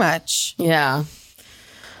drank too much. Yeah.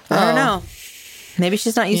 I don't know. Maybe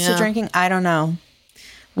she's not used to drinking. I don't know.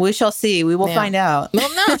 We shall see. We will find out. Well,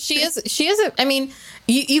 no, she is. I mean,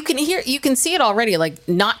 you can see it already, like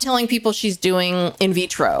not telling people she's doing in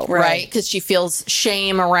vitro, right? Because she feels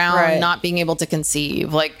shame around not being able to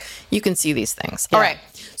conceive. Like you can see these things. Yeah. All right.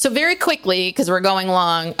 So very quickly, because we're going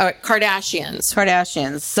long, Kardashians.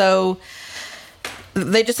 So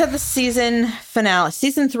they just had the season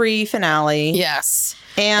 3 finale. Yes.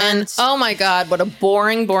 And oh my God, what a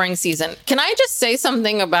boring season. Can I just say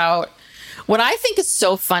something about what I think is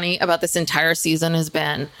so funny about this entire season has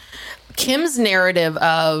been Kim's narrative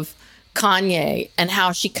of Kanye and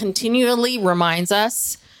how she continually reminds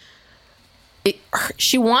us.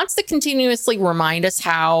 She wants to continuously remind us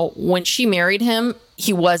how when she married him,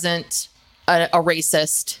 he wasn't a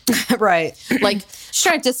racist. Right. Like she's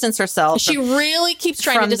trying to distance herself. She really keeps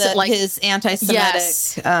trying to distance like his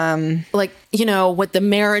anti-Semitic. Like, with the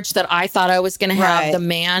marriage that I thought I was going to have, the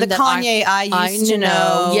man the that Kanye I used to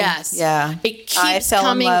know. Yes. Yeah. It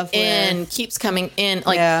keeps coming in.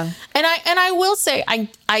 Like, and I will say,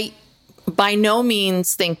 I by no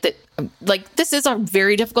means think that, like, this is a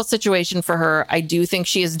very difficult situation for her. I do think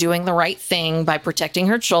she is doing the right thing by protecting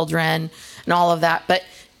her children and all of that. But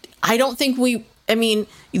I don't think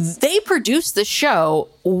they produced the show.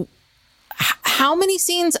 How many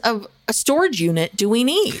scenes of a storage unit do we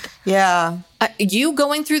need? Yeah. You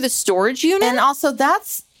going through the storage unit? And also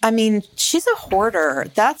she's a hoarder.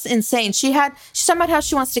 That's insane. She's talking about how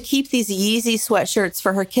she wants to keep these Yeezy sweatshirts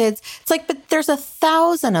for her kids. It's like, but there's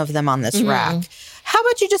 1,000 of them on this rack. How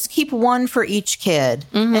about you just keep one for each kid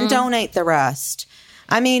and donate the rest?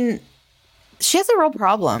 I mean, she has a real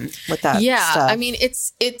problem with that stuff. I mean,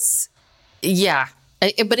 it's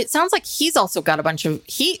but it sounds like he's also got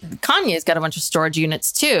Kanye's got a bunch of storage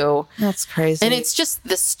units too. That's crazy. And it's just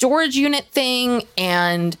the storage unit thing,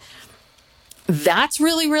 and that's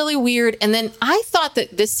really, really weird. And then I thought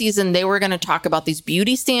that this season they were going to talk about these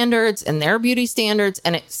beauty standards and their beauty standards,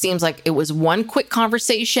 and it seems like it was one quick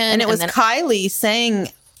conversation. And it was Kylie saying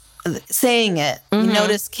it. You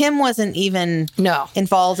notice Kim wasn't even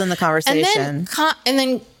involved in the conversation. And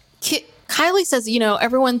then Kylie says,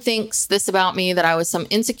 everyone thinks this about me, that I was some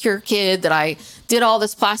insecure kid, that I did all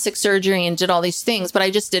this plastic surgery and did all these things, but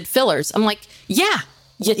I just did fillers. I'm like, you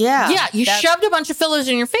shoved a bunch of fillers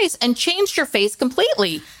in your face and changed your face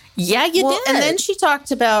completely. Yeah, you did. And then she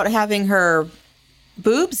talked about having her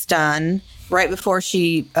boobs done right before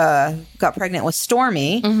she got pregnant with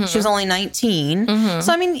Stormy. She was only 19.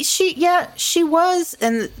 So, I mean, she was,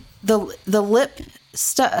 and the lip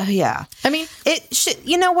stuff. Yeah. I mean,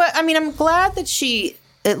 you know what? I mean, I'm glad that she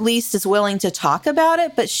at least is willing to talk about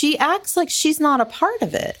it, but she acts like she's not a part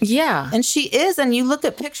of it. Yeah. And she is. And you look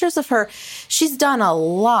at pictures of her, she's done a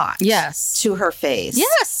lot to her face.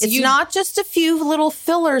 Yes. It's not just a few little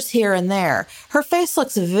fillers here and there. Her face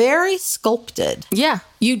looks very sculpted. Yeah.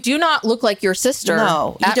 You do not look like your sister.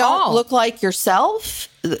 No. You don't look like yourself,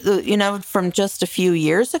 from just a few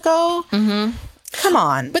years ago. Come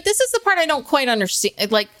on. But this is the part I don't quite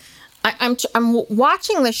understand. Like, I'm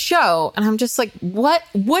watching the show and I'm just like, what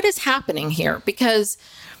is happening here? Because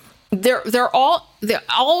they're all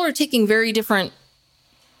are taking very different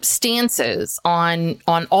stances on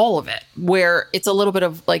all of it, where it's a little bit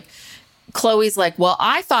of like, Chloe's like, well,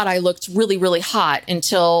 I thought I looked really, really hot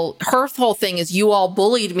until her whole thing is you all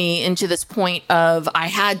bullied me into this point of I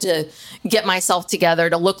had to get myself together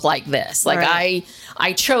to look like this. Like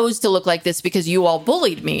I chose to look like this because you all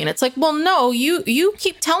bullied me. And it's like, well, no, you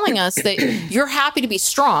keep telling us that you're happy to be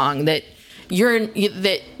strong, that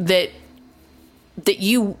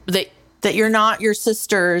That you're not your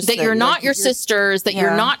sisters. That you're not your sisters. That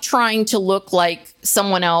you're not trying to look like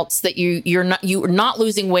someone else. That you're not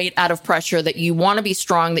losing weight out of pressure. That you want to be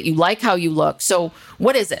strong. That you like how you look. So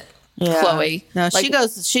what is it, Chloe? No, like,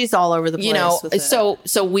 she's all over the place. With it.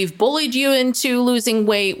 So we've bullied you into losing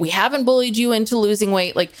weight. We haven't bullied you into losing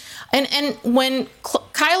weight. Like, and when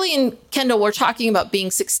Kylie and Kendall were talking about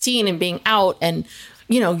being 16 and being out and,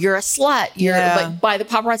 you're a slut. But by the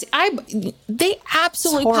paparazzi, they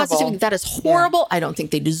absolutely positively, that is horrible. Yeah. I don't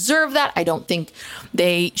think they deserve that. I don't think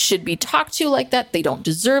they should be talked to like that. They don't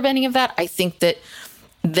deserve any of that. I think that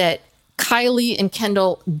Kylie and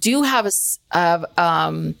Kendall do have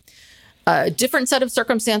a different set of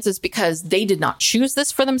circumstances because they did not choose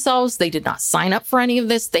this for themselves. They did not sign up for any of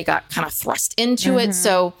this. They got kind of thrust into it.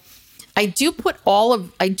 So I do put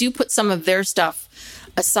some of their stuff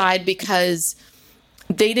aside because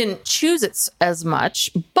they didn't choose it as much,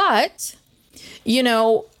 but they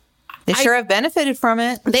sure have benefited from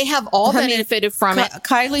it. They have all benefited from it.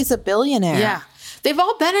 Kylie's a billionaire. Yeah. They've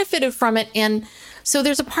all benefited from it. And so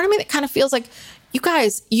there's a part of me that kind of feels like, you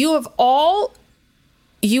guys, you are all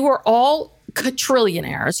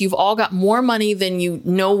quadrillionaires. You've all got more money than you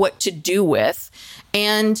know what to do with.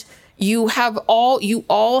 And you all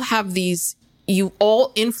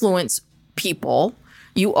influence people.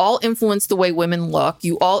 You all influence the way women look.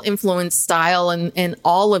 You all influence style and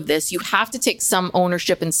all of this. You have to take some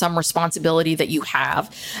ownership and some responsibility that you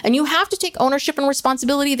have. And you have to take ownership and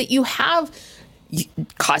responsibility that you have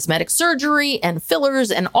cosmetic surgery and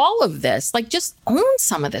fillers and all of this. Like, just own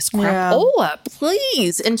some of this crapola,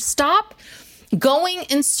 please. And stop going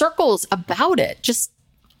in circles about it. Just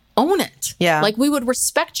own it. Yeah. Like, we would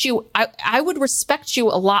respect you. I would respect you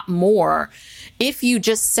a lot more if you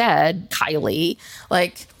just said, Kylie,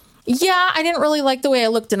 like, yeah, I didn't really like the way I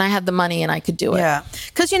looked and I had the money and I could do it. Yeah.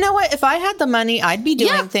 Because you know what? If I had the money, I'd be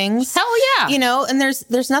doing things. Hell yeah. And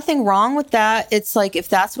there's nothing wrong with that. It's like, if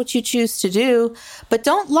that's what you choose to do, but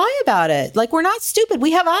don't lie about it. Like, we're not stupid.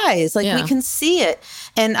 We have eyes. Like, we can see it.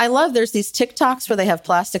 And I love, there's these TikToks where they have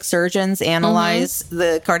plastic surgeons analyze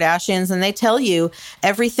the Kardashians and they tell you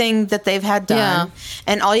everything that they've had done. Yeah.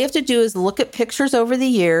 And all you have to do is look at pictures over the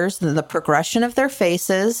years, the progression of their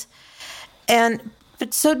faces.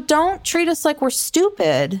 But so don't treat us like we're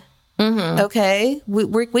stupid. Okay?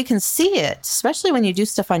 We can see it, especially when you do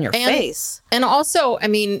stuff on your face. And also, I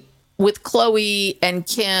mean, with Chloe and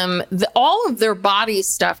Kim, all of their body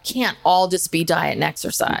stuff can't all just be diet and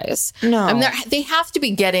exercise. No. I mean, they have to be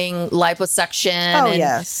getting liposuction. Oh, and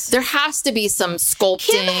yes. There has to be some sculpting.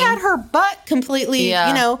 Kim had her butt completely,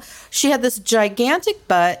 she had this gigantic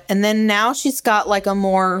butt, and then now she's got like a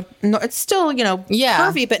more, it's still,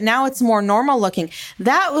 curvy, but now it's more normal looking.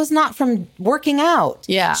 That was not from working out.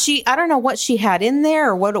 Yeah. I don't know what she had in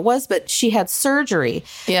there or what it was, but she had surgery.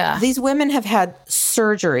 Yeah. These women have had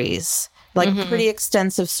surgeries, like pretty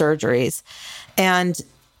extensive surgeries. And,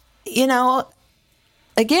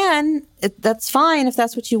 again, that's fine if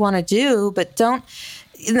that's what you want to do, but don't.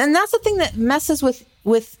 And that's the thing that messes with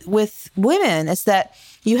women, is that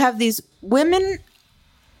you have these women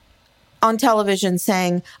on television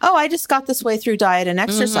saying, oh, I just got this way through diet and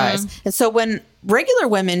exercise. And so when regular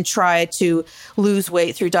women try to lose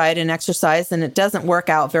weight through diet and exercise and it doesn't work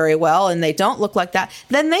out very well and they don't look like that,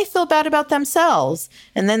 then they feel bad about themselves.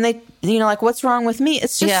 And then they, like, what's wrong with me?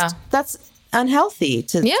 It's just, that's unhealthy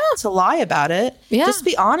to lie about it. Yeah. Just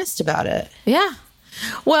be honest about it. Yeah.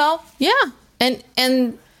 Well, yeah. And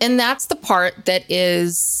that's the part that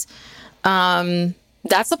is,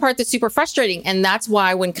 that's the part that's super frustrating. And that's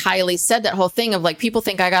why when Kylie said that whole thing of like, people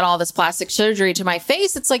think I got all this plastic surgery to my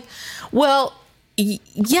face, it's like, well,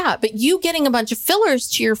 yeah, but you getting a bunch of fillers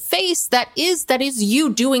to your face, that is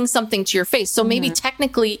you doing something to your face. So maybe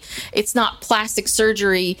technically it's not plastic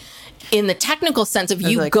surgery in the technical sense of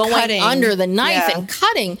you like going cutting under the knife and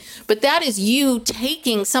cutting, but that is you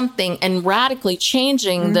taking something and radically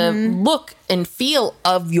changing the look and feel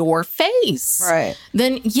of your face. Right.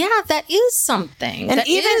 Then that is something. And that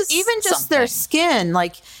even just their skin,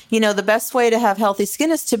 like, the best way to have healthy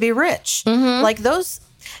skin is to be rich. Like those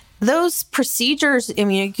procedures, I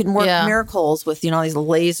mean, you can work miracles with, all these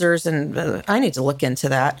lasers, and I need to look into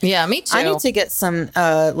that. Yeah, me too. I need to get some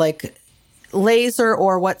laser,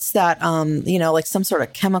 or what's that, like some sort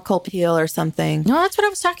of chemical peel or something. No, that's what I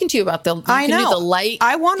was talking to you about. I know. Do the light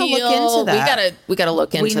I want to look into that. We gotta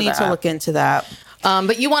look into that. We need to look into that.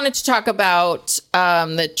 But you wanted to talk about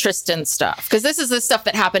the Tristan stuff, because this is the stuff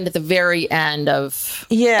that happened at the very end of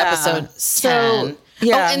episode 10. So,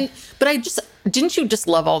 yeah. But didn't you just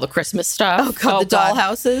love all the Christmas stuff? Oh, God, the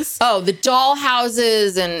dollhouses. Oh, the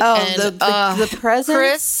dollhouses and the presents.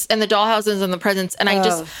 Chris and the dollhouses and the presents. And I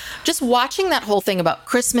just watching that whole thing about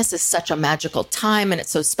Christmas is such a magical time and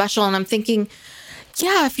it's so special. And I'm thinking,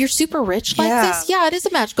 yeah, if you're super rich like this, yeah, it is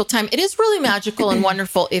a magical time. It is really magical and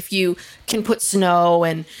wonderful if you can put snow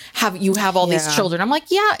and have all these children. I'm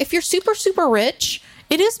like, yeah, if you're super, super rich,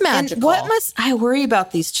 it is magical. And what must I worry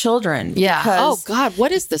about these children? Yeah. Oh, God,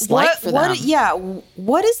 what is this like for them? Yeah.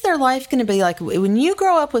 What is their life going to be like when you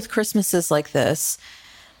grow up with Christmases like this?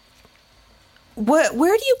 Where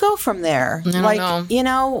do you go from there? I don't know. You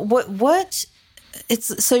know, what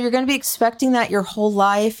it's so you're going to be expecting that your whole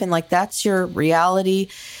life and like that's your reality.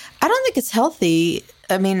 I don't think it's healthy.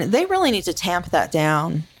 I mean, they really need to tamp that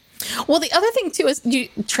down. Well, the other thing too is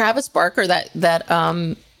Travis Barker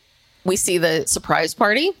that we see the surprise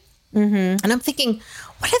party. Mm-hmm. And I'm thinking,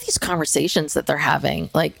 what are these conversations that they're having?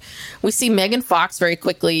 Like, we see Megan Fox very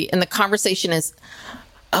quickly, and the conversation is,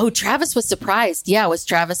 oh, Travis was surprised. Yeah, was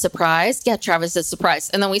Travis surprised? Yeah, Travis is surprised.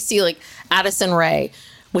 And then we see, like, Addison Rae.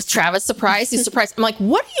 Was Travis surprised? He's surprised. I'm like,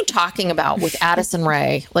 what are you talking about with Addison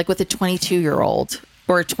Rae? Like, with a 22-year-old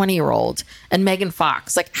or a 20-year-old and Megan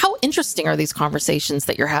Fox? Like, how interesting are these conversations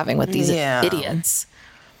that you're having with these idiots?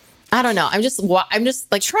 I don't know. I'm just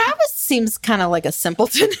like, Travis seems kind of like a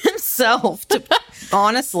simpleton himself,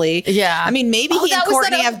 honestly. Yeah. I mean, maybe he and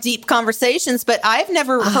Courtney have deep conversations, but I've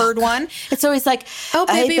never heard one. It's always like, oh,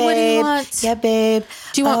 baby, hey, what do you want? Yeah, babe.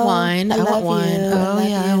 Do you want wine? I want wine. You. Oh,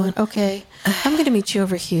 yeah. I want, okay. I'm going to meet you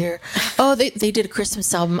over here. Oh, they did a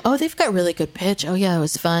Christmas album. Oh, they've got really good pitch. Oh, yeah, it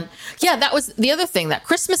was fun. Yeah, that was the other thing. That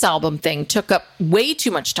Christmas album thing took up way too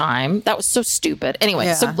much time. That was so stupid.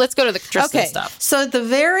 Anyway, so let's go to the Tristan stuff. So at the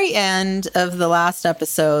very end of the last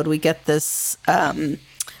episode, we get this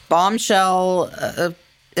bombshell,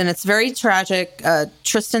 and it's very tragic.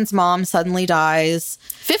 Tristan's mom suddenly dies.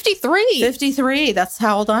 53. That's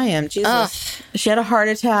how old I am. Jesus. She had a heart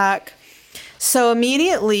attack. So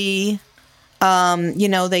immediately,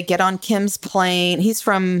 they get on Kim's plane. He's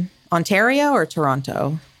from Ontario or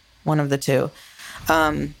Toronto, one of the two.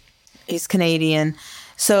 He's Canadian.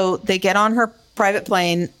 So they get on her private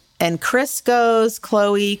plane, and Chris goes,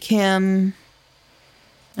 Chloe, Kim,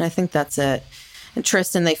 and I think that's it. And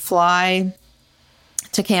Tristan, they fly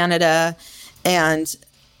to Canada, and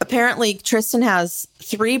apparently Tristan has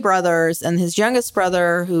 3 brothers, and his youngest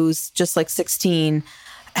brother, who's just like 16,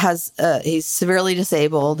 he's severely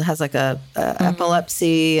disabled, has like a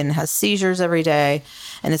epilepsy and has seizures every day,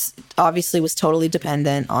 and is obviously was totally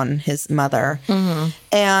dependent on his mother. Mm-hmm.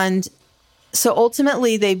 And so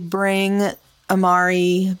ultimately they bring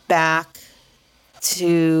Amari back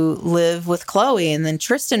to live with Chloe, and then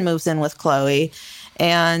Tristan moves in with Chloe,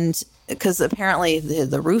 and because apparently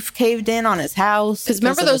the roof caved in on his house. Because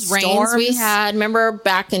remember those rains we had? Remember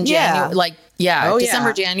back in January?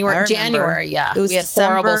 December, January. Yeah, it was we had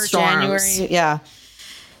December, horrible storms. January. Yeah.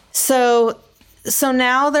 So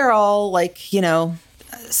now they're all like,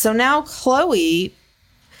 so now Chloe.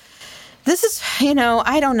 This is,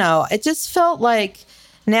 I don't know. It just felt like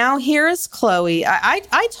now here is Chloe.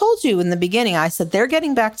 I told you in the beginning. I said they're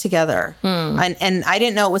getting back together, and I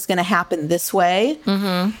didn't know it was going to happen this way.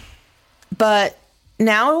 Mm-hmm. But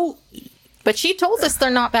now, she told us they're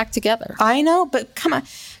not back together. I know, but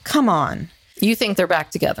come on. You think they're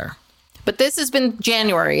back together, but this has been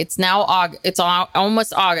January. It's now August. It's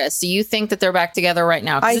almost August. So you think that they're back together right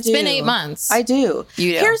now? Because it's been 8 months. I do.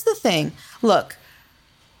 You do. Here's the thing. Look,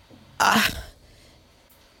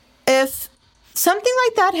 if something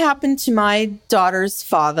like that happened to my daughter's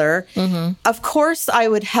father, of course I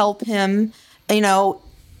would help him.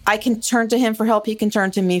 I can turn to him for help. He can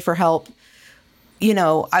turn to me for help.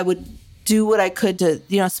 I would do what I could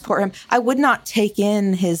to, support him. I would not take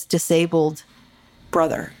in his disabled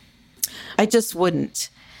brother. I just wouldn't.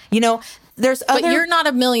 There's other... But you're not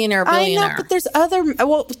a billionaire. I know, but there's other...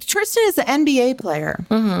 Well, Tristan is an NBA player.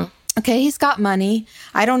 Mm-hmm. Okay, he's got money.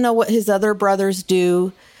 I don't know what his other brothers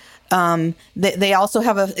do. They also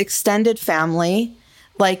have an extended family.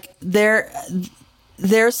 Like,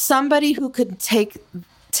 there's somebody who could take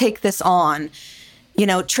this on.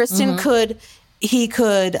 Tristan could... He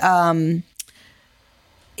could,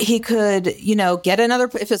 get another,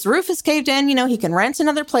 if his roof is caved in, he can rent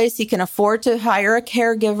another place. He can afford to hire a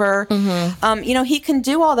caregiver. Mm-hmm. He can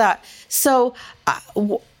do all that. So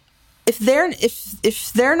if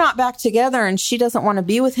they're not back together and she doesn't want to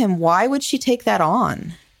be with him, why would she take that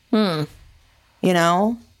on? No,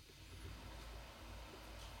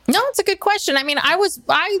 it's a good question. I mean,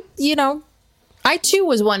 I too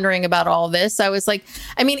was wondering about all this. I was like,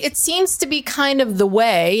 I mean, it seems to be kind of the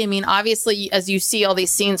way. I mean, obviously, as you see all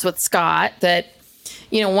these scenes with Scott, that,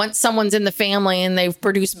 you know, once someone's in the family and they've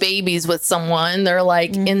produced babies with someone, they're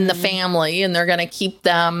like in the family and they're going to keep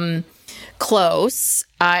them close.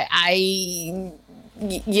 I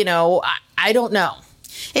don't know.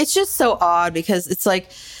 It's just so odd because it's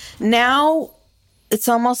like now it's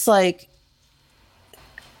almost like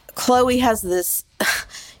Chloe has this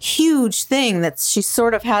huge thing that she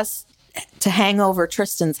sort of has to hang over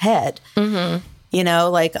Tristan's head. Mm-hmm. You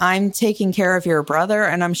know, like, I'm taking care of your brother,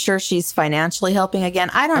 and I'm sure she's financially helping again.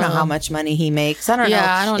 I don't know how much money he makes. I don't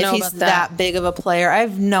know if he's that big of a player. I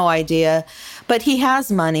have no idea. But he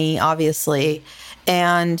has money, obviously.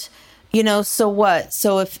 And, you know, so what?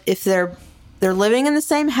 So if they're living in the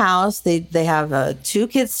same house, they have 2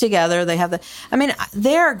 kids together.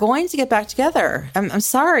 They're going to get back together. I'm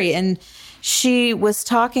sorry. And she was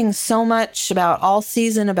talking so much about all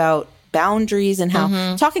season about boundaries and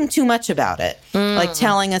how talking too much about it, like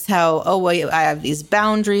telling us how, I have these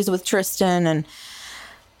boundaries with Tristan. And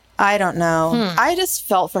I don't know. I just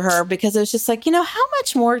felt for her because it was just like, you know, how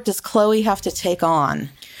much more does Chloe have to take on?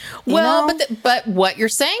 But what you're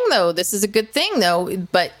saying, though, this is a good thing, though.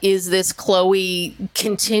 But is this Chloe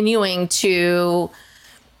continuing to,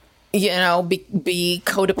 you know, be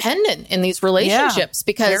codependent in these relationships?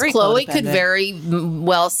 Because Chloe could very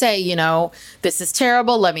well say, you know, this is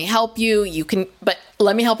terrible. Let me help you. But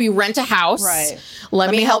let me help you rent a house. Right. Let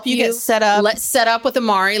me help you get set up. Let's set up with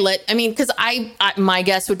Amari. Because my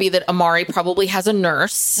guess would be that Amari probably has a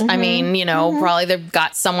nurse. Mm-hmm. I mean, you know, probably they've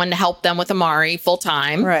got someone to help them with Amari full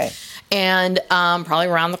time. Right. And probably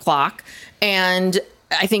around the clock. And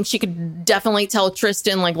I think she could definitely tell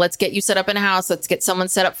Tristan, like, let's get you set up in a house. Let's get someone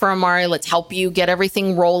set up for Amari. Let's help you get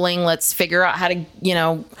everything rolling. Let's figure out how to, you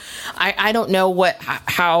know, I don't know what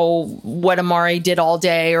Amari did all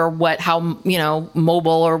day or how, you know,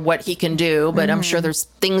 mobile or what he can do. But I'm sure there's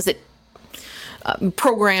things that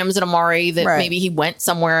programs at Amari that maybe he went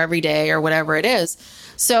somewhere every day or whatever it is.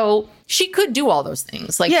 So she could do all those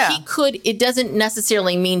things. Like, he could, it doesn't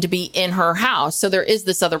necessarily mean to be in her house. So there is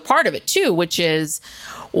this other part of it too, which is,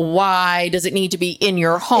 why does it need to be in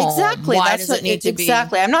your home? Exactly. Why does it need to be?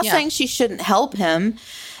 Exactly. I'm not saying she shouldn't help him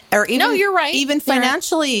or even, no, you're right. Even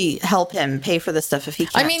financially help him pay for the stuff if he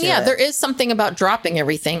can't. I mean, there is something about dropping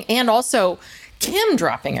everything, and also Kim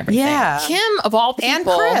dropping everything. Yeah. Kim, of all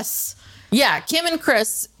people. And Chris. Yeah. Kim and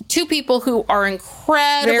Chris, 2 people who are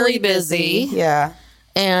incredibly very busy. Yeah.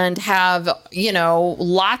 And have, you know,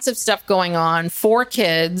 lots of stuff going on, 4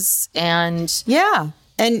 kids, and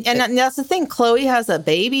and that's the thing. Chloe has a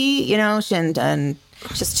baby, you know, and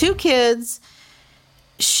just 2 kids.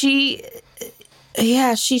 She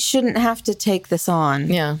shouldn't have to take this on.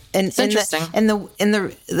 Yeah, and it's interesting.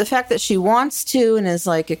 The fact that she wants to and is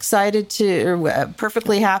like excited to or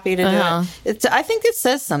perfectly happy to do it. I think it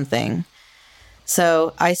says something.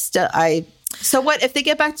 So So what if they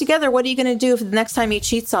get back together? What are you going to do if the next time he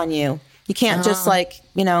cheats on you? You can't just like,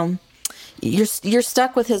 you know, you're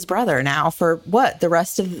stuck with his brother now for what? The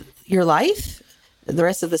rest of your life? The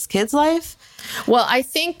rest of this kid's life? Well, I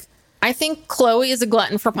think Chloe is a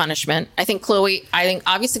glutton for punishment. I think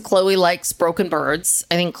obviously Chloe likes broken birds.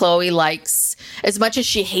 I think Chloe likes, as much as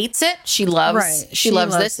she hates it, she loves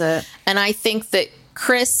this. It. And I think that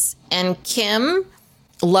Chris and Kim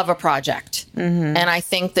love a project. Mm-hmm. And I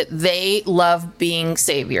think that they love being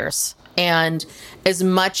saviors. And as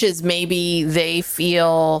much as maybe they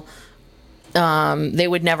feel they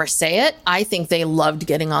would never say it, I think they loved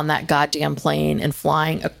getting on that goddamn plane and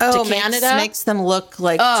flying to Canada. Makes them look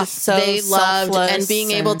like just so they loved, selfless and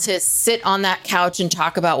being able to sit on that couch and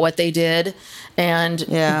talk about what they did, and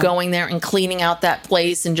going there and cleaning out that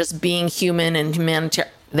place and just being human and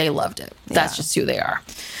humanitarian. They loved it. That's just who they are.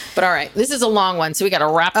 But all right, this is a long one, so we got to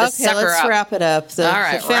wrap this sucker up. Let's wrap it up. All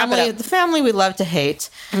right, wrap it up. The family we love to hate.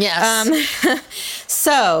 Yes.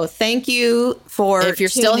 So thank you for if you're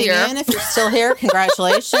still here. If you're still here,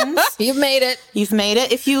 congratulations. You've made it. You've made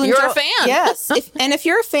it. If you're a fan. Yes. If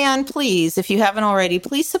you're a fan, please, if you haven't already,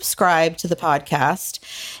 please subscribe to the podcast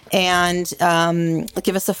and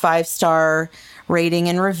give us a 5-star rating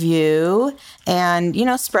and review, and, you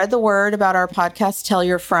know, spread the word about our podcast. Tell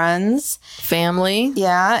your friends, family.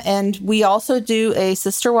 Yeah. And we also do a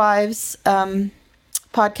Sister Wives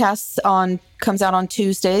podcast comes out on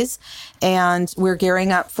Tuesdays, and we're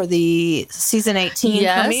gearing up for the season 18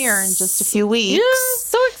 premiere in just a few weeks. Yeah,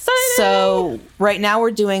 so excited. So right now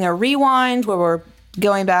we're doing a rewind where we're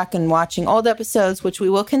going back and watching old episodes, which we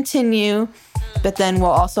will continue, but then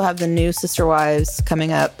we'll also have the new Sister Wives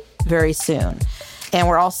coming up very soon. And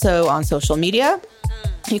we're also on social media.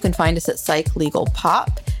 You can find us at Psych Legal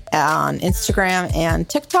Pop on Instagram and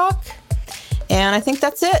TikTok. And I think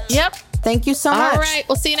that's it. Yep. Thank you so much. All right.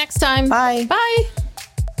 We'll see you next time. Bye. Bye.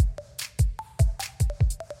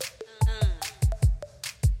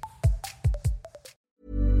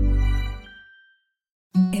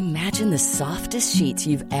 Imagine the softest sheets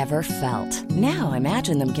you've ever felt. Now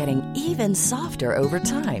imagine them getting even softer over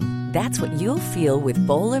time. That's what you'll feel with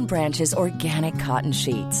Boll & Branch's organic cotton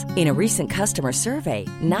sheets. In a recent customer survey,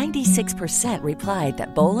 96% replied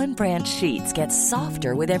that Boll & Branch sheets get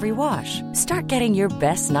softer with every wash. Start getting your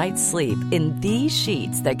best night's sleep in these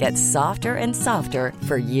sheets that get softer and softer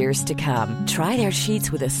for years to come. Try their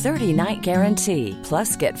sheets with a 30-night guarantee.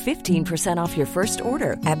 Plus, get 15% off your first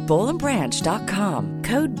order at bollandbranch.com.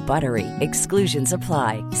 Code BUTTERY. Exclusions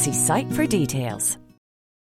apply. See site for details.